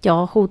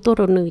cho hù tôi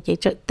rồi nữa chị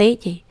trợ tế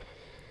chị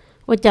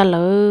ôi cha là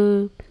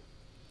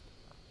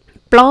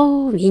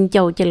plo viện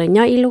giàu chỉ là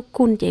nhoi lúc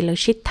cun chỉ là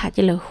shit thả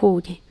chỉ là hù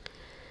chị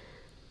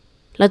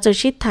là giờ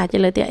shit thả chỉ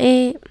là tiệt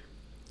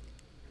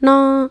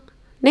nó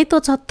nếu tôi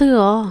cho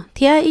thừa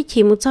thì ít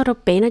chỉ một cho nó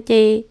bé nó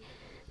chơi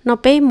nó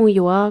bé mùi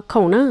dùa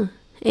khổng nữa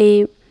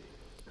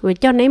vì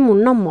cho nên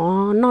muốn nó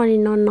mỏ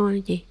nó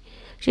gì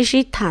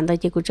shit thả tại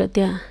chị của trợ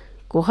tiệt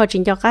của họ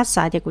chính cho cá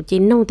xả thì của chị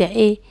nông tiệt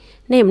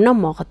nếu nó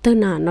mỏ có tư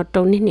nào nó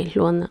trâu nên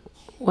luôn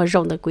và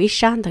rộng tới quý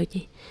sáng tới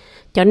chị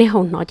cho nên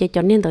hồn nó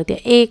cho nên tới tiệt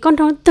con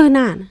nó tư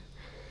nào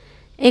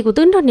của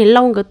tư nó này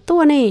lâu cái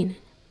tua này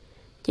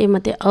chị mà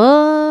tiệt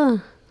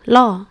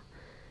lo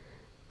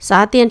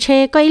xả tiền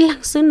chơi có ít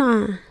lăng xứ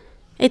nào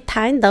ít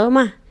thái đỡ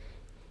mà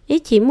ít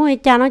chỉ mua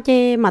cha nó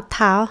chơi mặt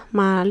thảo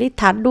mà lý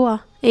thả đua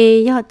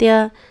do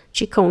tiệt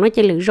chỉ không nó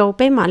chơi lử râu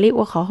bé mà lý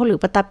qua khó lử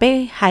bắt ta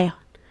bé hay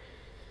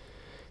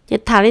chơi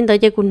thả lên tới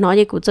chơi cũng nói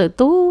chơi cũng chơi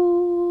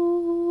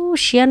tú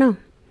xía nữa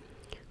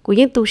cũng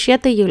những tú xía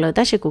từ giờ lời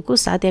ta sẽ cũng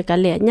xả tiệt cả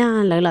lẽ nha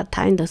lời là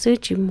thái đỡ xứ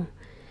chỉ mua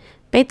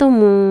bé tôi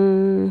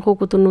mua hồ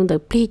của tôi nuôi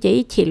được phi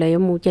chỉ chỉ lời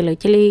mua chơi lời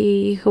chơi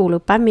li hồ lời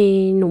ba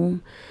mươi nung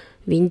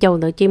viện dầu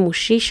đỡ chơi một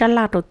xí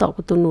salad rồi tọt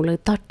của tôi nuôi lời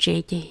tọt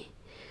chơi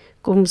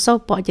cùng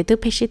sau bỏ chơi thứ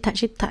phe xí thả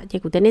chơi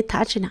của tôi nên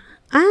thả chứ nào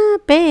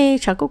bé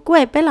sao cô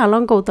quay bé là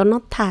lon cầu tao nó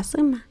thả xứ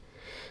mà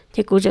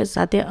chơi của chơi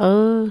xả tiệt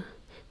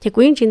chơi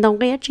của những chuyện đồng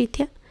cái chi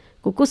tiết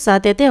của xả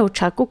tiệt theo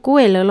trả cô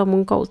quay lời là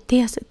muốn cầu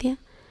tiệt sẽ tiệt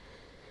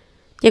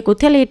chơi của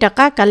thiên lý trả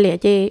cả lẽ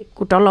chơi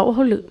của trò lỗ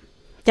hỗ lự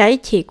trái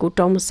chỉ của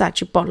trò một xả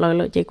chỉ bỏ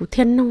lời chơi của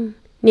thiên nông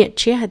nhẹ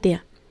chia hạt tiệt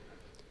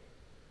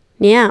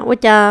nè ôi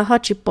cha họ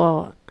chỉ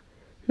bỏ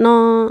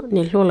nó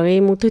nè luôn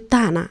lời một thứ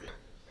ta nè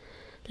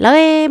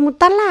lời một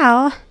ta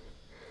lão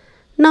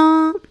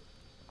nó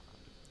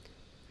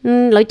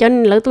lời cho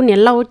lời tôi nè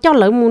lâu cho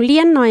lời một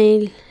liên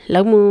này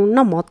lời một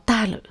nó một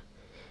ta rồi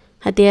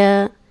hay thì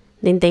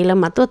đến đây là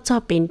mà tôi cho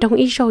bên trong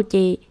ít số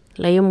chị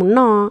lời một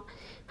nó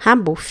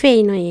ham bộ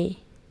phê này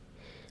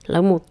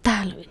lời một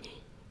ta rồi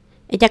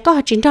chắc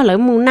có chuyện cho lời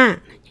một nè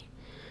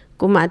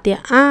của mà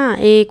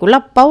thì của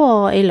lắp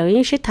bao lời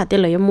những shit thật thì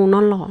lời một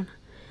nó lò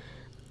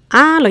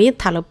lời những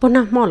thả lời bốn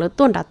năm mò lời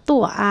tuôn đã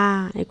tua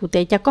của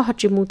thế chắc có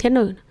chuyện một thế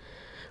nữa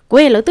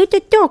quê là tôi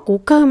cho củ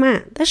cơ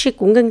mà ta sẽ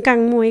cũng ngân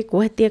căng môi của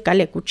hai tia cả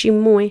lệ của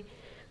chim môi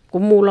của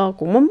mù lò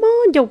của mắm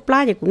dầu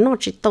pla thì cũng nó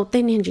chỉ tàu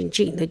tên nên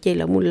chỉnh thôi chơi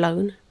là một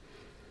lớn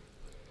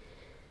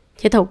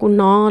chế thầu của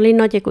nó lên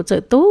nó chơi của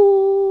trời tú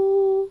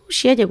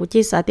xé chơi của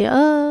chia sẻ tia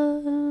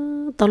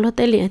tàu lo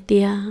tên liền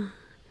tia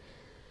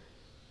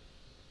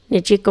nè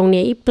chỉ công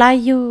nè ít pla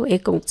yêu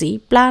công chỉ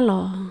pla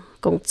lò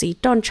công chỉ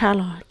tròn cha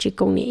lò chỉ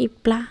công nè ít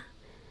pla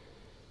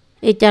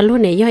cha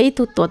luôn nè do ít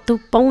tu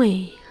bông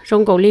ấy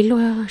rong cầu li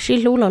luôn xí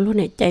lú là luôn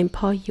này chạy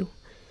phơi dù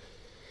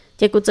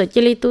chạy của giờ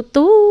chỉ li tu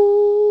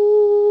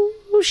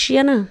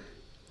xía nè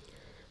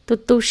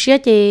tu xía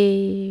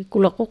chạy của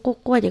lộc có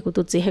qua chạy của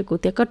tu chỉ hay của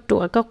tiệt có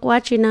trụa có quá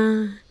chi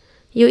na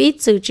yêu ít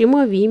sự chỉ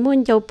mua vị mua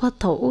dầu phật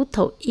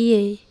thổ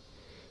y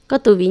có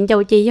tu vị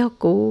dầu chạy do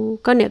cũ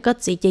có nè có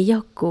gì chạy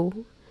do cũ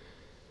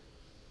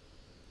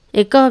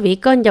có vị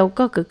con dầu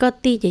có cứ có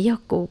ti chạy do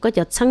cũ có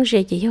giọt xăng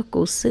rê chạy do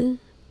cũ xứ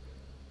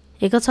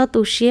có sáu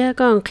tu xía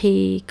có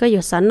khi có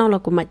giờ sản nó là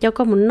của mặt cho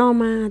có muốn no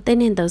mà tên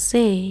nên tờ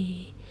xe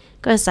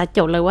có sản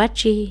chậu lời quá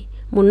chi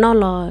muốn no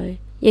rồi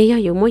giờ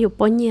dù mỗi dù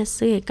bao nhiêu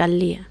xứ cả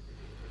lìa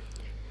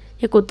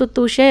thì của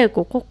tu xía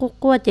của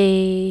cô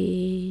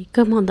chị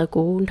cơ mòn tờ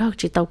của đó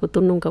chỉ tàu của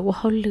tu nung cả của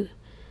họ lừa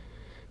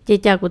chị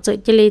cha của chị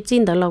chỉ lấy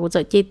chín tờ lò của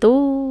chị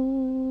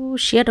tu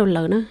xía đầu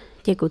lợn nữa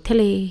chị của thế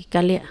này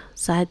cả lìa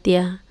sai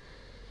tia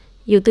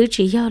dù tứ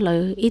chỉ do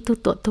lời ít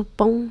tu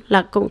bông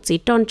là cũng chỉ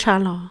tròn cha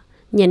lò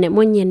nhìn này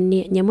mua nhìn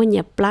mua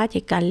nhập lá chỉ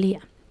cả lịa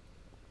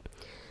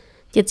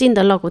chỉ tin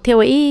đó là của theo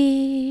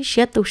ấy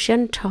sẽ tu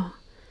sen trò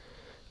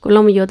của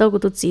lòng mình vô đâu của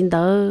tu tin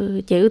đó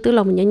chỉ ước tứ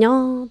lòng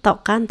nhỏ tạo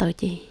can tới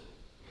chị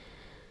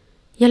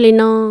giờ lên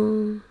nó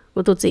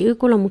của tu chỉ ước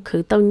của lòng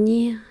khử tàu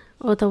nhia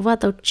ô tàu va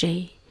tàu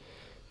chị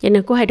cho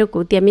nên cô hay đâu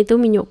của tiền mi tú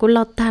mình nhổ của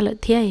lo ta lợi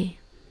thế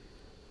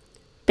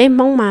bé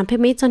mong mà bé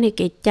mấy cho này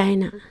kể chai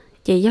nè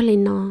chị giờ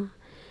lên nó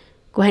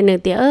của hai nửa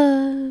tiền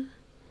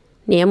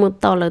nè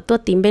một tàu là tôi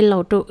tìm bên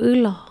lầu trâu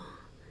lò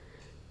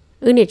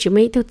nè chỉ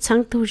mấy thứ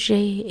sáng thu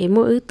dây em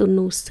mỗi tu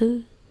nụ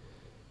sư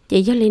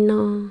chị cho lên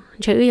nó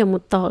chơi ư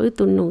một tỏ ư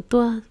tụi nụ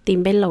tua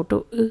tìm bên lầu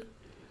trụ ư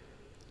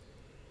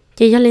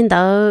chị cho lên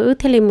tờ ư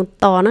thế lên một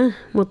tỏ nữa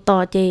một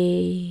tỏ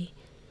chị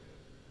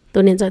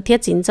tụi nên giờ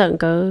thiết chính trận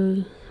cỡ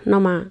nó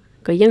mà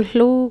cỡ dân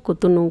lú của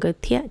tụi nụ cỡ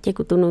thiết chị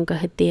của tụi nụ cỡ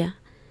hết tia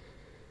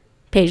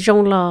phải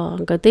rong lò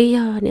cỡ tí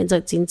nên giờ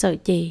chính trận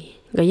chị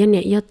cỡ dân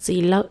này yêu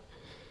gì lợ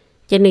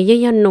chị này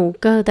dân nụ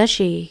cơ ta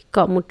chỉ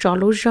có một trò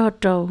lú rò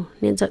trâu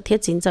nên giờ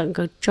thiết chính trận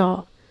cỡ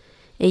trò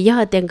ấy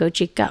giờ tiền cỡ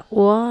chỉ cả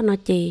úa nó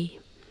chị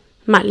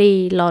mà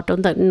li lò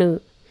trong tận nữ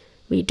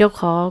vì cho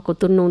khó của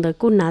tôi nung tới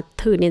cú nát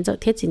thử nên giờ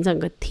thiết chính rằng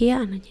cái thiết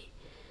nó gì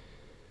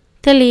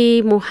thế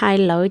li một hai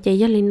lỡ chạy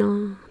ra lên nó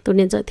tôi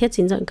nên giờ thiết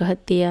chính rằng cái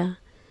hết tia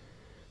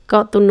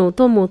có tôi nung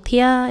tôi một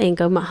thiết anh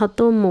cái mà họ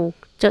tôi một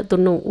chợ tôi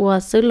nung ua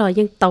xứ lò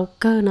nhưng tàu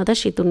cơ nó ta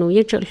chỉ tôi nung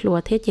nhưng chợ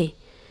lùa thế chị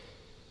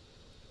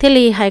thế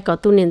li hay có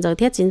tôi nên giờ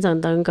thiết chính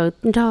rằng tới cái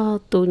cho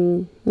tôi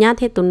nhá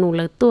thế tôi nung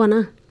là tua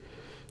nữa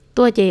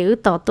tua chị ứ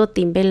tỏ tôi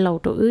tìm bên lầu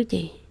tôi ứ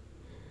chị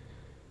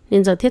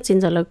nên giờ thiết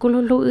chính giờ là cô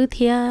lú ư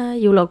thia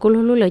dù là cô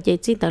lú là chị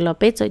chỉ tại là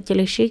bé giờ chỉ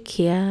là xí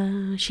kia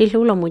xí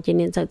lú là một chị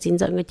nên giờ chính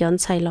giờ người chọn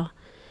sai lo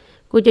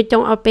cô cho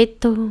trong ao bé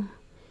tu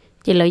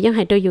chị lợi dân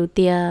hay tôi dù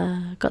tia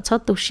có số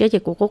tu sửa chị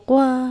cô có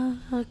quá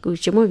cô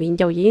chỉ muốn viện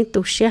giàu gì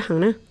tu sửa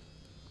hằng nữa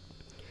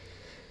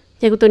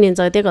chị cô tôi nên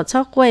giờ tia có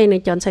số quay này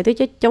chọn sai tôi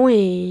cho trong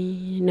này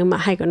nếu mà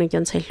hay còn này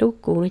chọn sai lú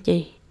cô nữa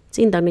chị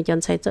xin tao này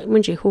chọn sai giờ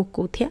mình chỉ hú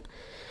cô thiết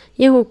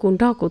nhưng hú cô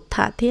đó cô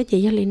thả thiết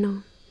chị cho lên nó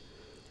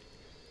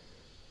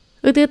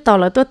thứ tao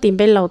là tôi tìm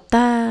bên lầu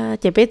ta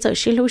chỉ biết giờ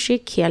xí lú xí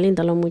kia lên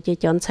tao là một chị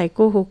chọn xài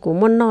cô hồ của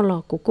món no là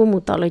của cô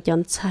một tao là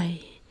chọn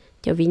xài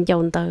cho viên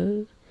chọn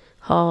tới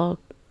họ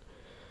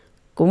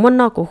của món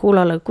no của hồ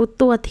là cô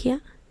tua thiệt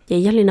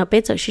chị giờ lên nó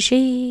biết giờ xí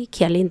xí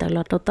kia lên tao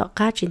là tao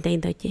cá trên tay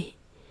tao chị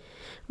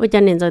bây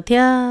giờ nên giờ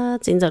thiệt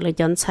chính giờ là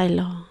chọn xài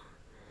lo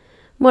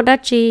một đợt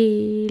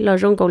chi là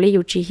rong cầu lấy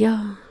dù chỉ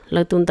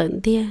là tuần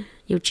tận thiệt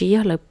dù chỉ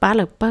là ba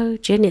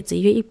chỉ nên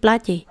chỉ ít lá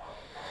chị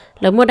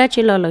lỡ mua đã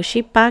chỉ là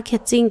ship ba cái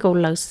chính cầu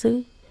lỡ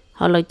xứ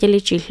họ lỡ chỉ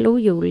chỉ lú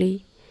dù li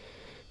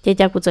chỉ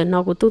cho cuộc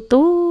nó của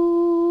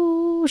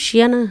tu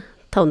xia nè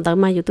thằng ta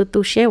mà dù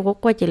tu xia có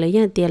qua chỉ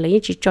lấy tiền lấy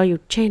chỉ cho dù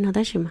trên nó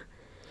đó chứ mà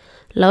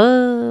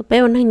lỡ bé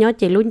ông nhỏ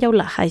chỉ luôn nhau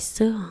là hại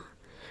xưa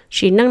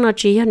chỉ năng nó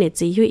chỉ để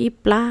chỉ yêu ít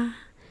la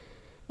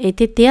ấy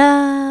thì tia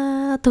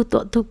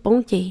tu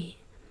bóng chỉ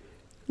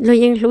lôi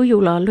dân lú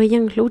dù là lôi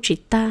dân lú chỉ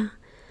ta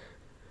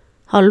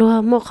họ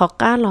luôn mua khó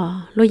cá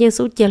lò luôn dân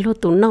số chơi luôn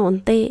tụi nó ổn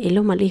tê ấy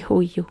luôn mà đi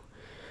hồi dù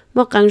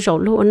mua càng rổ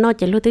luôn nó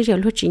chơi luôn tới giờ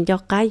luôn chuyển cho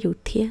cá dù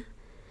thiệt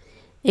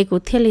ấy cũng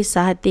thiệt lý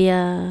sao thì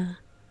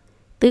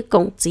tới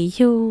cộng chỉ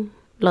yêu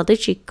lò tới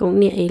chỉ cộng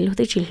nhẹ ấy luôn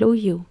tới chỉ lú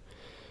dù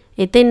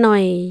ấy tên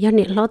nói do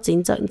nhẹ lo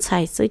chuyển dẫn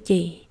xài sữa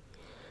gì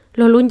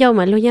luôn luôn nhau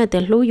mà luôn nhau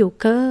tiền lú dù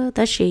cơ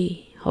ta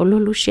chỉ họ luôn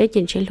luôn sẽ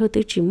chuyển chơi luôn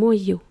tới chỉ mua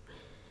dù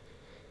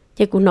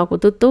cái của nó của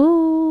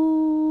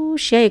tôi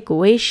sẽ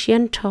của ấy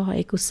xuyên cho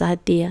ấy của sao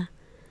thì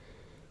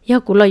giờ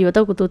cụ lo vô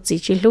tao cụ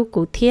chỉ lúc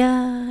cụ thia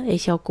ấy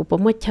sao cụ bỏ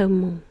mất chơi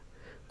mù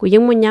cụ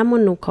giống như nhám một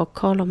nụ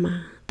khó là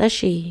mà ta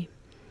chỉ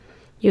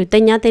dù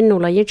tay nhá tay nụ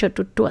là những chuyện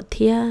chuột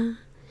thia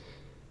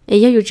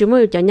ấy giờ dù chỉ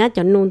mới cho nhá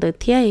cho nụ từ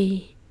thia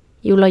ấy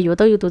dù lo vô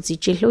tao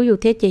chỉ lúc dù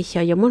thia chỉ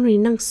sao giống như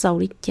năng sầu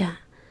đi chả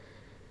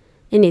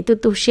ấy này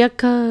tôi xé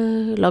cơ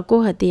là cô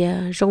hạt tia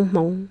rong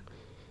mộng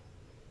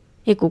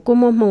ấy cụ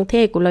mong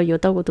thia cụ lo vô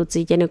tao cụ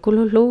chỉ cho nên cụ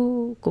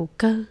lu cụ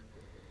cơ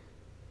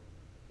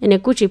ấy này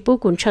cụ chỉ bố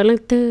cụ chơi lăng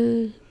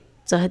tư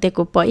giờ thì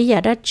cụ bỏ ý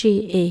giả đã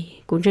chi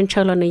cũng chân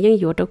chơi là này những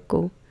vụ đó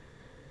cụ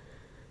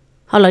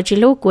họ là chỉ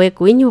lúc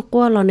cụ nhiều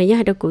qua là này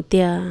những đó cụ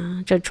tia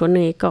cho chỗ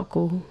này cọ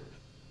cụ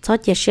xóa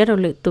chia sẻ đâu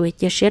lựa tuổi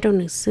chia sẻ đâu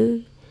nữa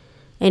xứ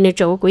ấy này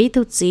chỗ cụ ý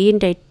thu gì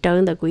để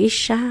trơn là cụ ý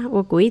xa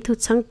và cụ ý thu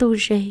sáng tu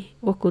dây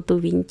và cụ tu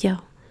vĩnh châu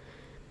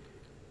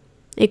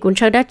ấy cũng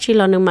chơi đã chi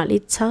là nửa mà đi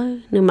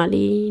chơi nửa mà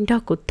đi đó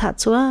cụ thả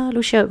xóa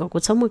lúc sau cụ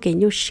sống một cái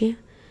nhiều xía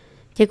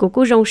chỉ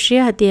cụ rong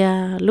xía thì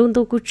luôn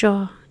tu cụ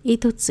cho ý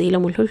thức gì là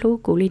một lúc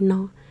của linh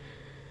nó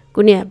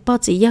cô nè bao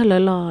chỉ giờ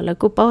là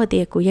cô bao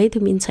thì cô giấy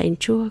thì mình xài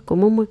chua cô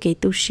muốn mua cái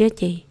tu sửa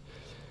gì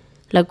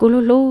là cô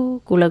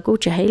lúc cô là cô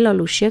chỉ thấy là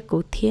lù sửa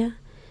cô thía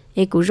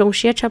ấy cô rong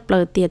sửa chấp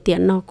lời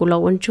tiền nó cô là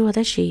ôn chua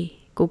thế gì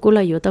cô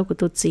là vô tao cô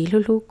tu chỉ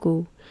lúc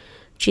cô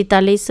chỉ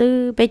ta lấy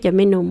sư bé giờ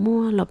mình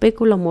mua là bé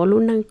cô là mua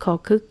luôn năng khó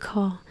cứ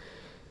khó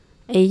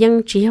ấy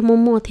nhưng chỉ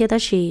mua thế thế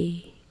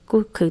gì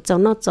cô khử cháu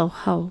nó cháu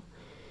hậu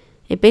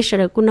ấy bé sợ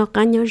là cô nó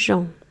cá nhớ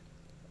rồng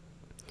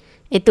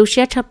ấy tu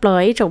sửa chấp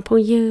lời trong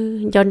phong dư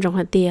dọn trong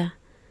hạt tiề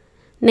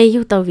nay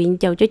yêu tàu viện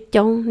giàu cho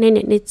chồng nên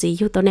này chỉ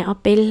yêu tàu này ở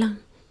bên lăng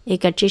ấy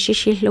cả chỉ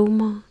luôn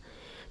mà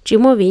chỉ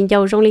mua viện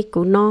giàu trong ly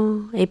của nó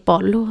ấy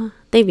bỏ luôn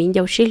tây viện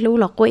giàu xí lú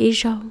là có ý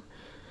rau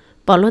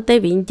bỏ luôn tây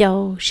viện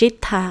giàu xí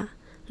thả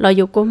là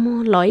dù có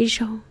mua lõi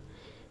rau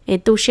ấy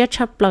tu sửa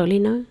chấp lời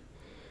lên nữa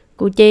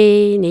cụ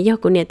chê này do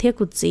cụ này thiết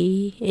cụ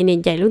gì ấy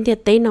này chạy luôn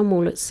tiệt tế nó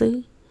mù lợi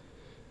sư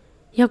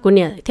do cụ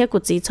này thiết cụ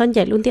gì son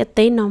chạy luôn tiệt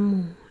tế nó mù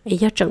ấy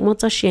do trận một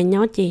cho xe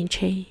nhỏ chèn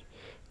chê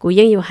cụ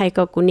dân yêu hay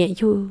có cụ nè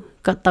yêu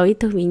có tới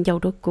từ viện giàu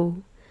đó cụ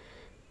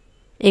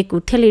ấy cụ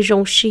theo lý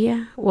rong xia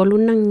và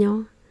luôn năng nhỏ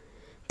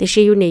thì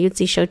sử dụng này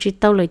chỉ sợ chỉ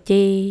tao là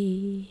chê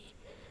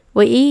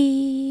với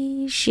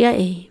ý xia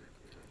ấy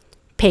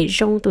phải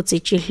rong tụi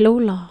chỉ lâu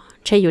lò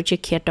chơiอยู่chỉ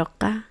kia đọc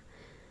cả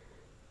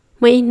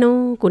mấy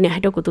nó của này hai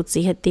đứa của tụi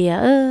chỉ hết tiệt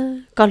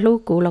có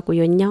lúc của là của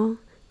yêu nhau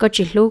có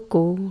chỉ lúc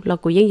của là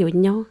của yêu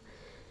nhau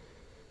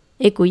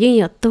ấy của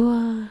yêu tôi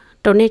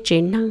trong này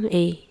chỉ năng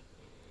ấy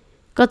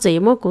có gì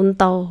mỗi cuốn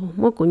tàu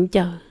mỗi cuốn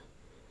chờ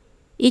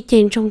ý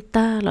trên trong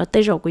ta là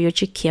tới rồi của yêu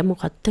chỉ kia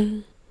một hạt tư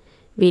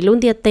vì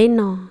luôn dia tới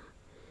nó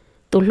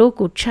tụi lúc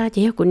của cha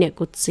chỉ của này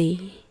của gì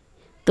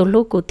tụi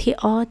lúc của thi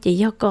ó chỉ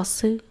do có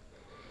sư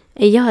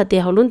ấy do thì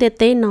họ luôn tê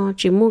tê nó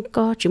chỉ mua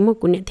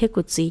của nhận thiết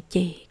của gì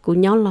chị của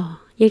nhỏ lò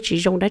nhưng chỉ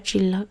dùng đã chỉ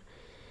lợ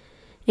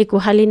ấy của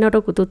hai linh nó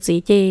đâu của tụi gì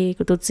chị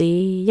của tụi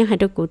gì nhưng hai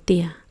đâu của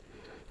tiền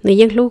người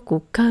dân lúc của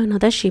cơ nó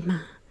đã gì mà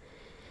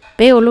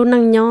bé ô luôn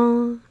năng nhỏ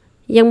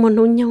dân muốn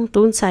nuôi nhau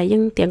tốn xài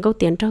dân tiền câu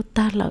tiền trao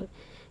ta lợi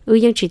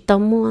dân chỉ tao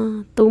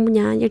mua tôm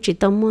nhá dân chỉ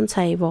tao mua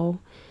xài vào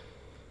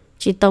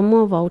chỉ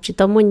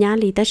tao mua nhá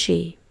li ta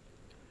gì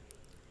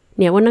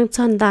nếu mà năng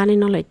chọn ta nên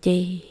nó lại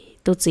chị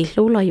tụi chỉ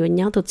lú lò yêu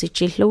nhau tụi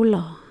chỉ lú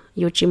lò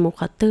yêu chỉ một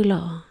hạt tư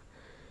lò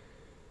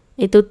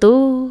ấy tụi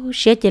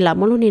sẽ chỉ làm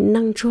một lúc nên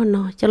năng chua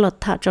nó cho lọt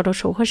thả cho nó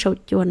số hết số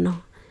chua nó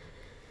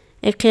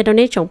ấy khi đó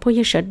này chồng phụ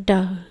như sợ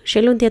đờ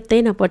sẽ luôn tiết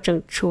tế nó bỏ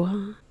trận chua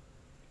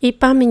ấy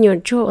ba mình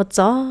nhuận chua ở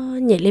gió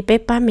nhảy lên bé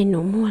ba mình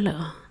nổ mua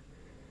lợ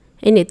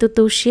ấy này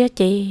tụi sẽ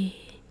chỉ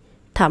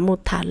thả một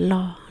thả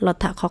lò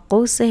thả khó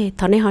cố xe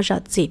thằng này họ sợ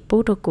gì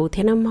bố đồ cụ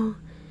thế nào mà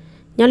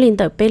nhớ liền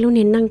tới bé luôn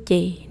nên năng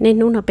chỉ nên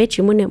lúc nào bé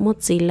chỉ muốn niệm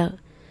một gì lợ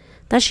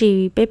ta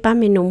chỉ bé ba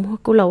mình nung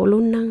cô lẩu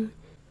luôn năng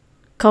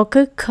khó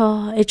cứ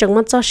khó ấy chẳng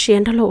mất cho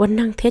xuyên đó là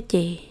năng thiết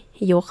gì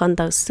dù còn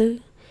tờ sư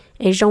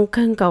ấy trong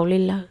cơn cầu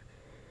lên lợ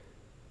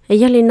ấy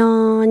giờ lên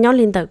nó nhớ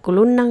lên tới cô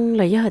luôn năng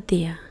là giờ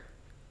tiệt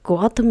cô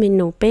ở tụi mình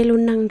nung bé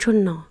luôn năng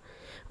chun nó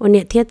ôn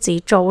nhẹ thiết gì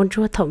cho ôn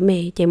chua thầu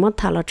mề chỉ mất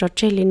thả là cho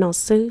chơi lên nó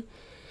sư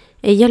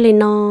ấy giờ lên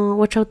nó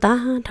ở châu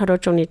ta thà đó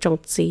trồng này trồng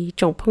gì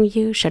trồng phong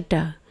dư sợ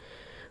đờ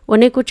ôn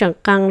này cô chẳng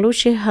càng lúc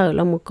sẽ hở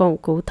là một con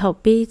cú thầu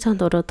bi trong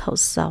đó đồ thầu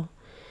sầu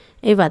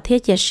ấy và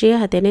thiết chia sẻ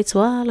hạt tiền này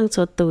xóa lăng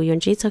số từ yon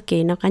chỉ cho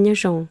kỹ nó cá nhân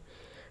rồng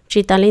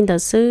chỉ ta lên đầu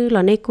sư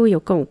là nơi cú yêu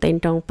cộng tiền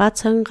trong bát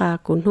chân gà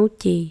cuốn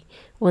Hnubci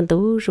ôn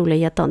tú rồi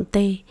lại tận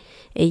tê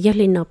ấy giờ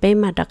lên nó bé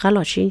mà đã cá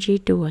lọt xin chỉ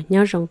đùa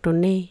nhớ rồng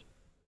tuần này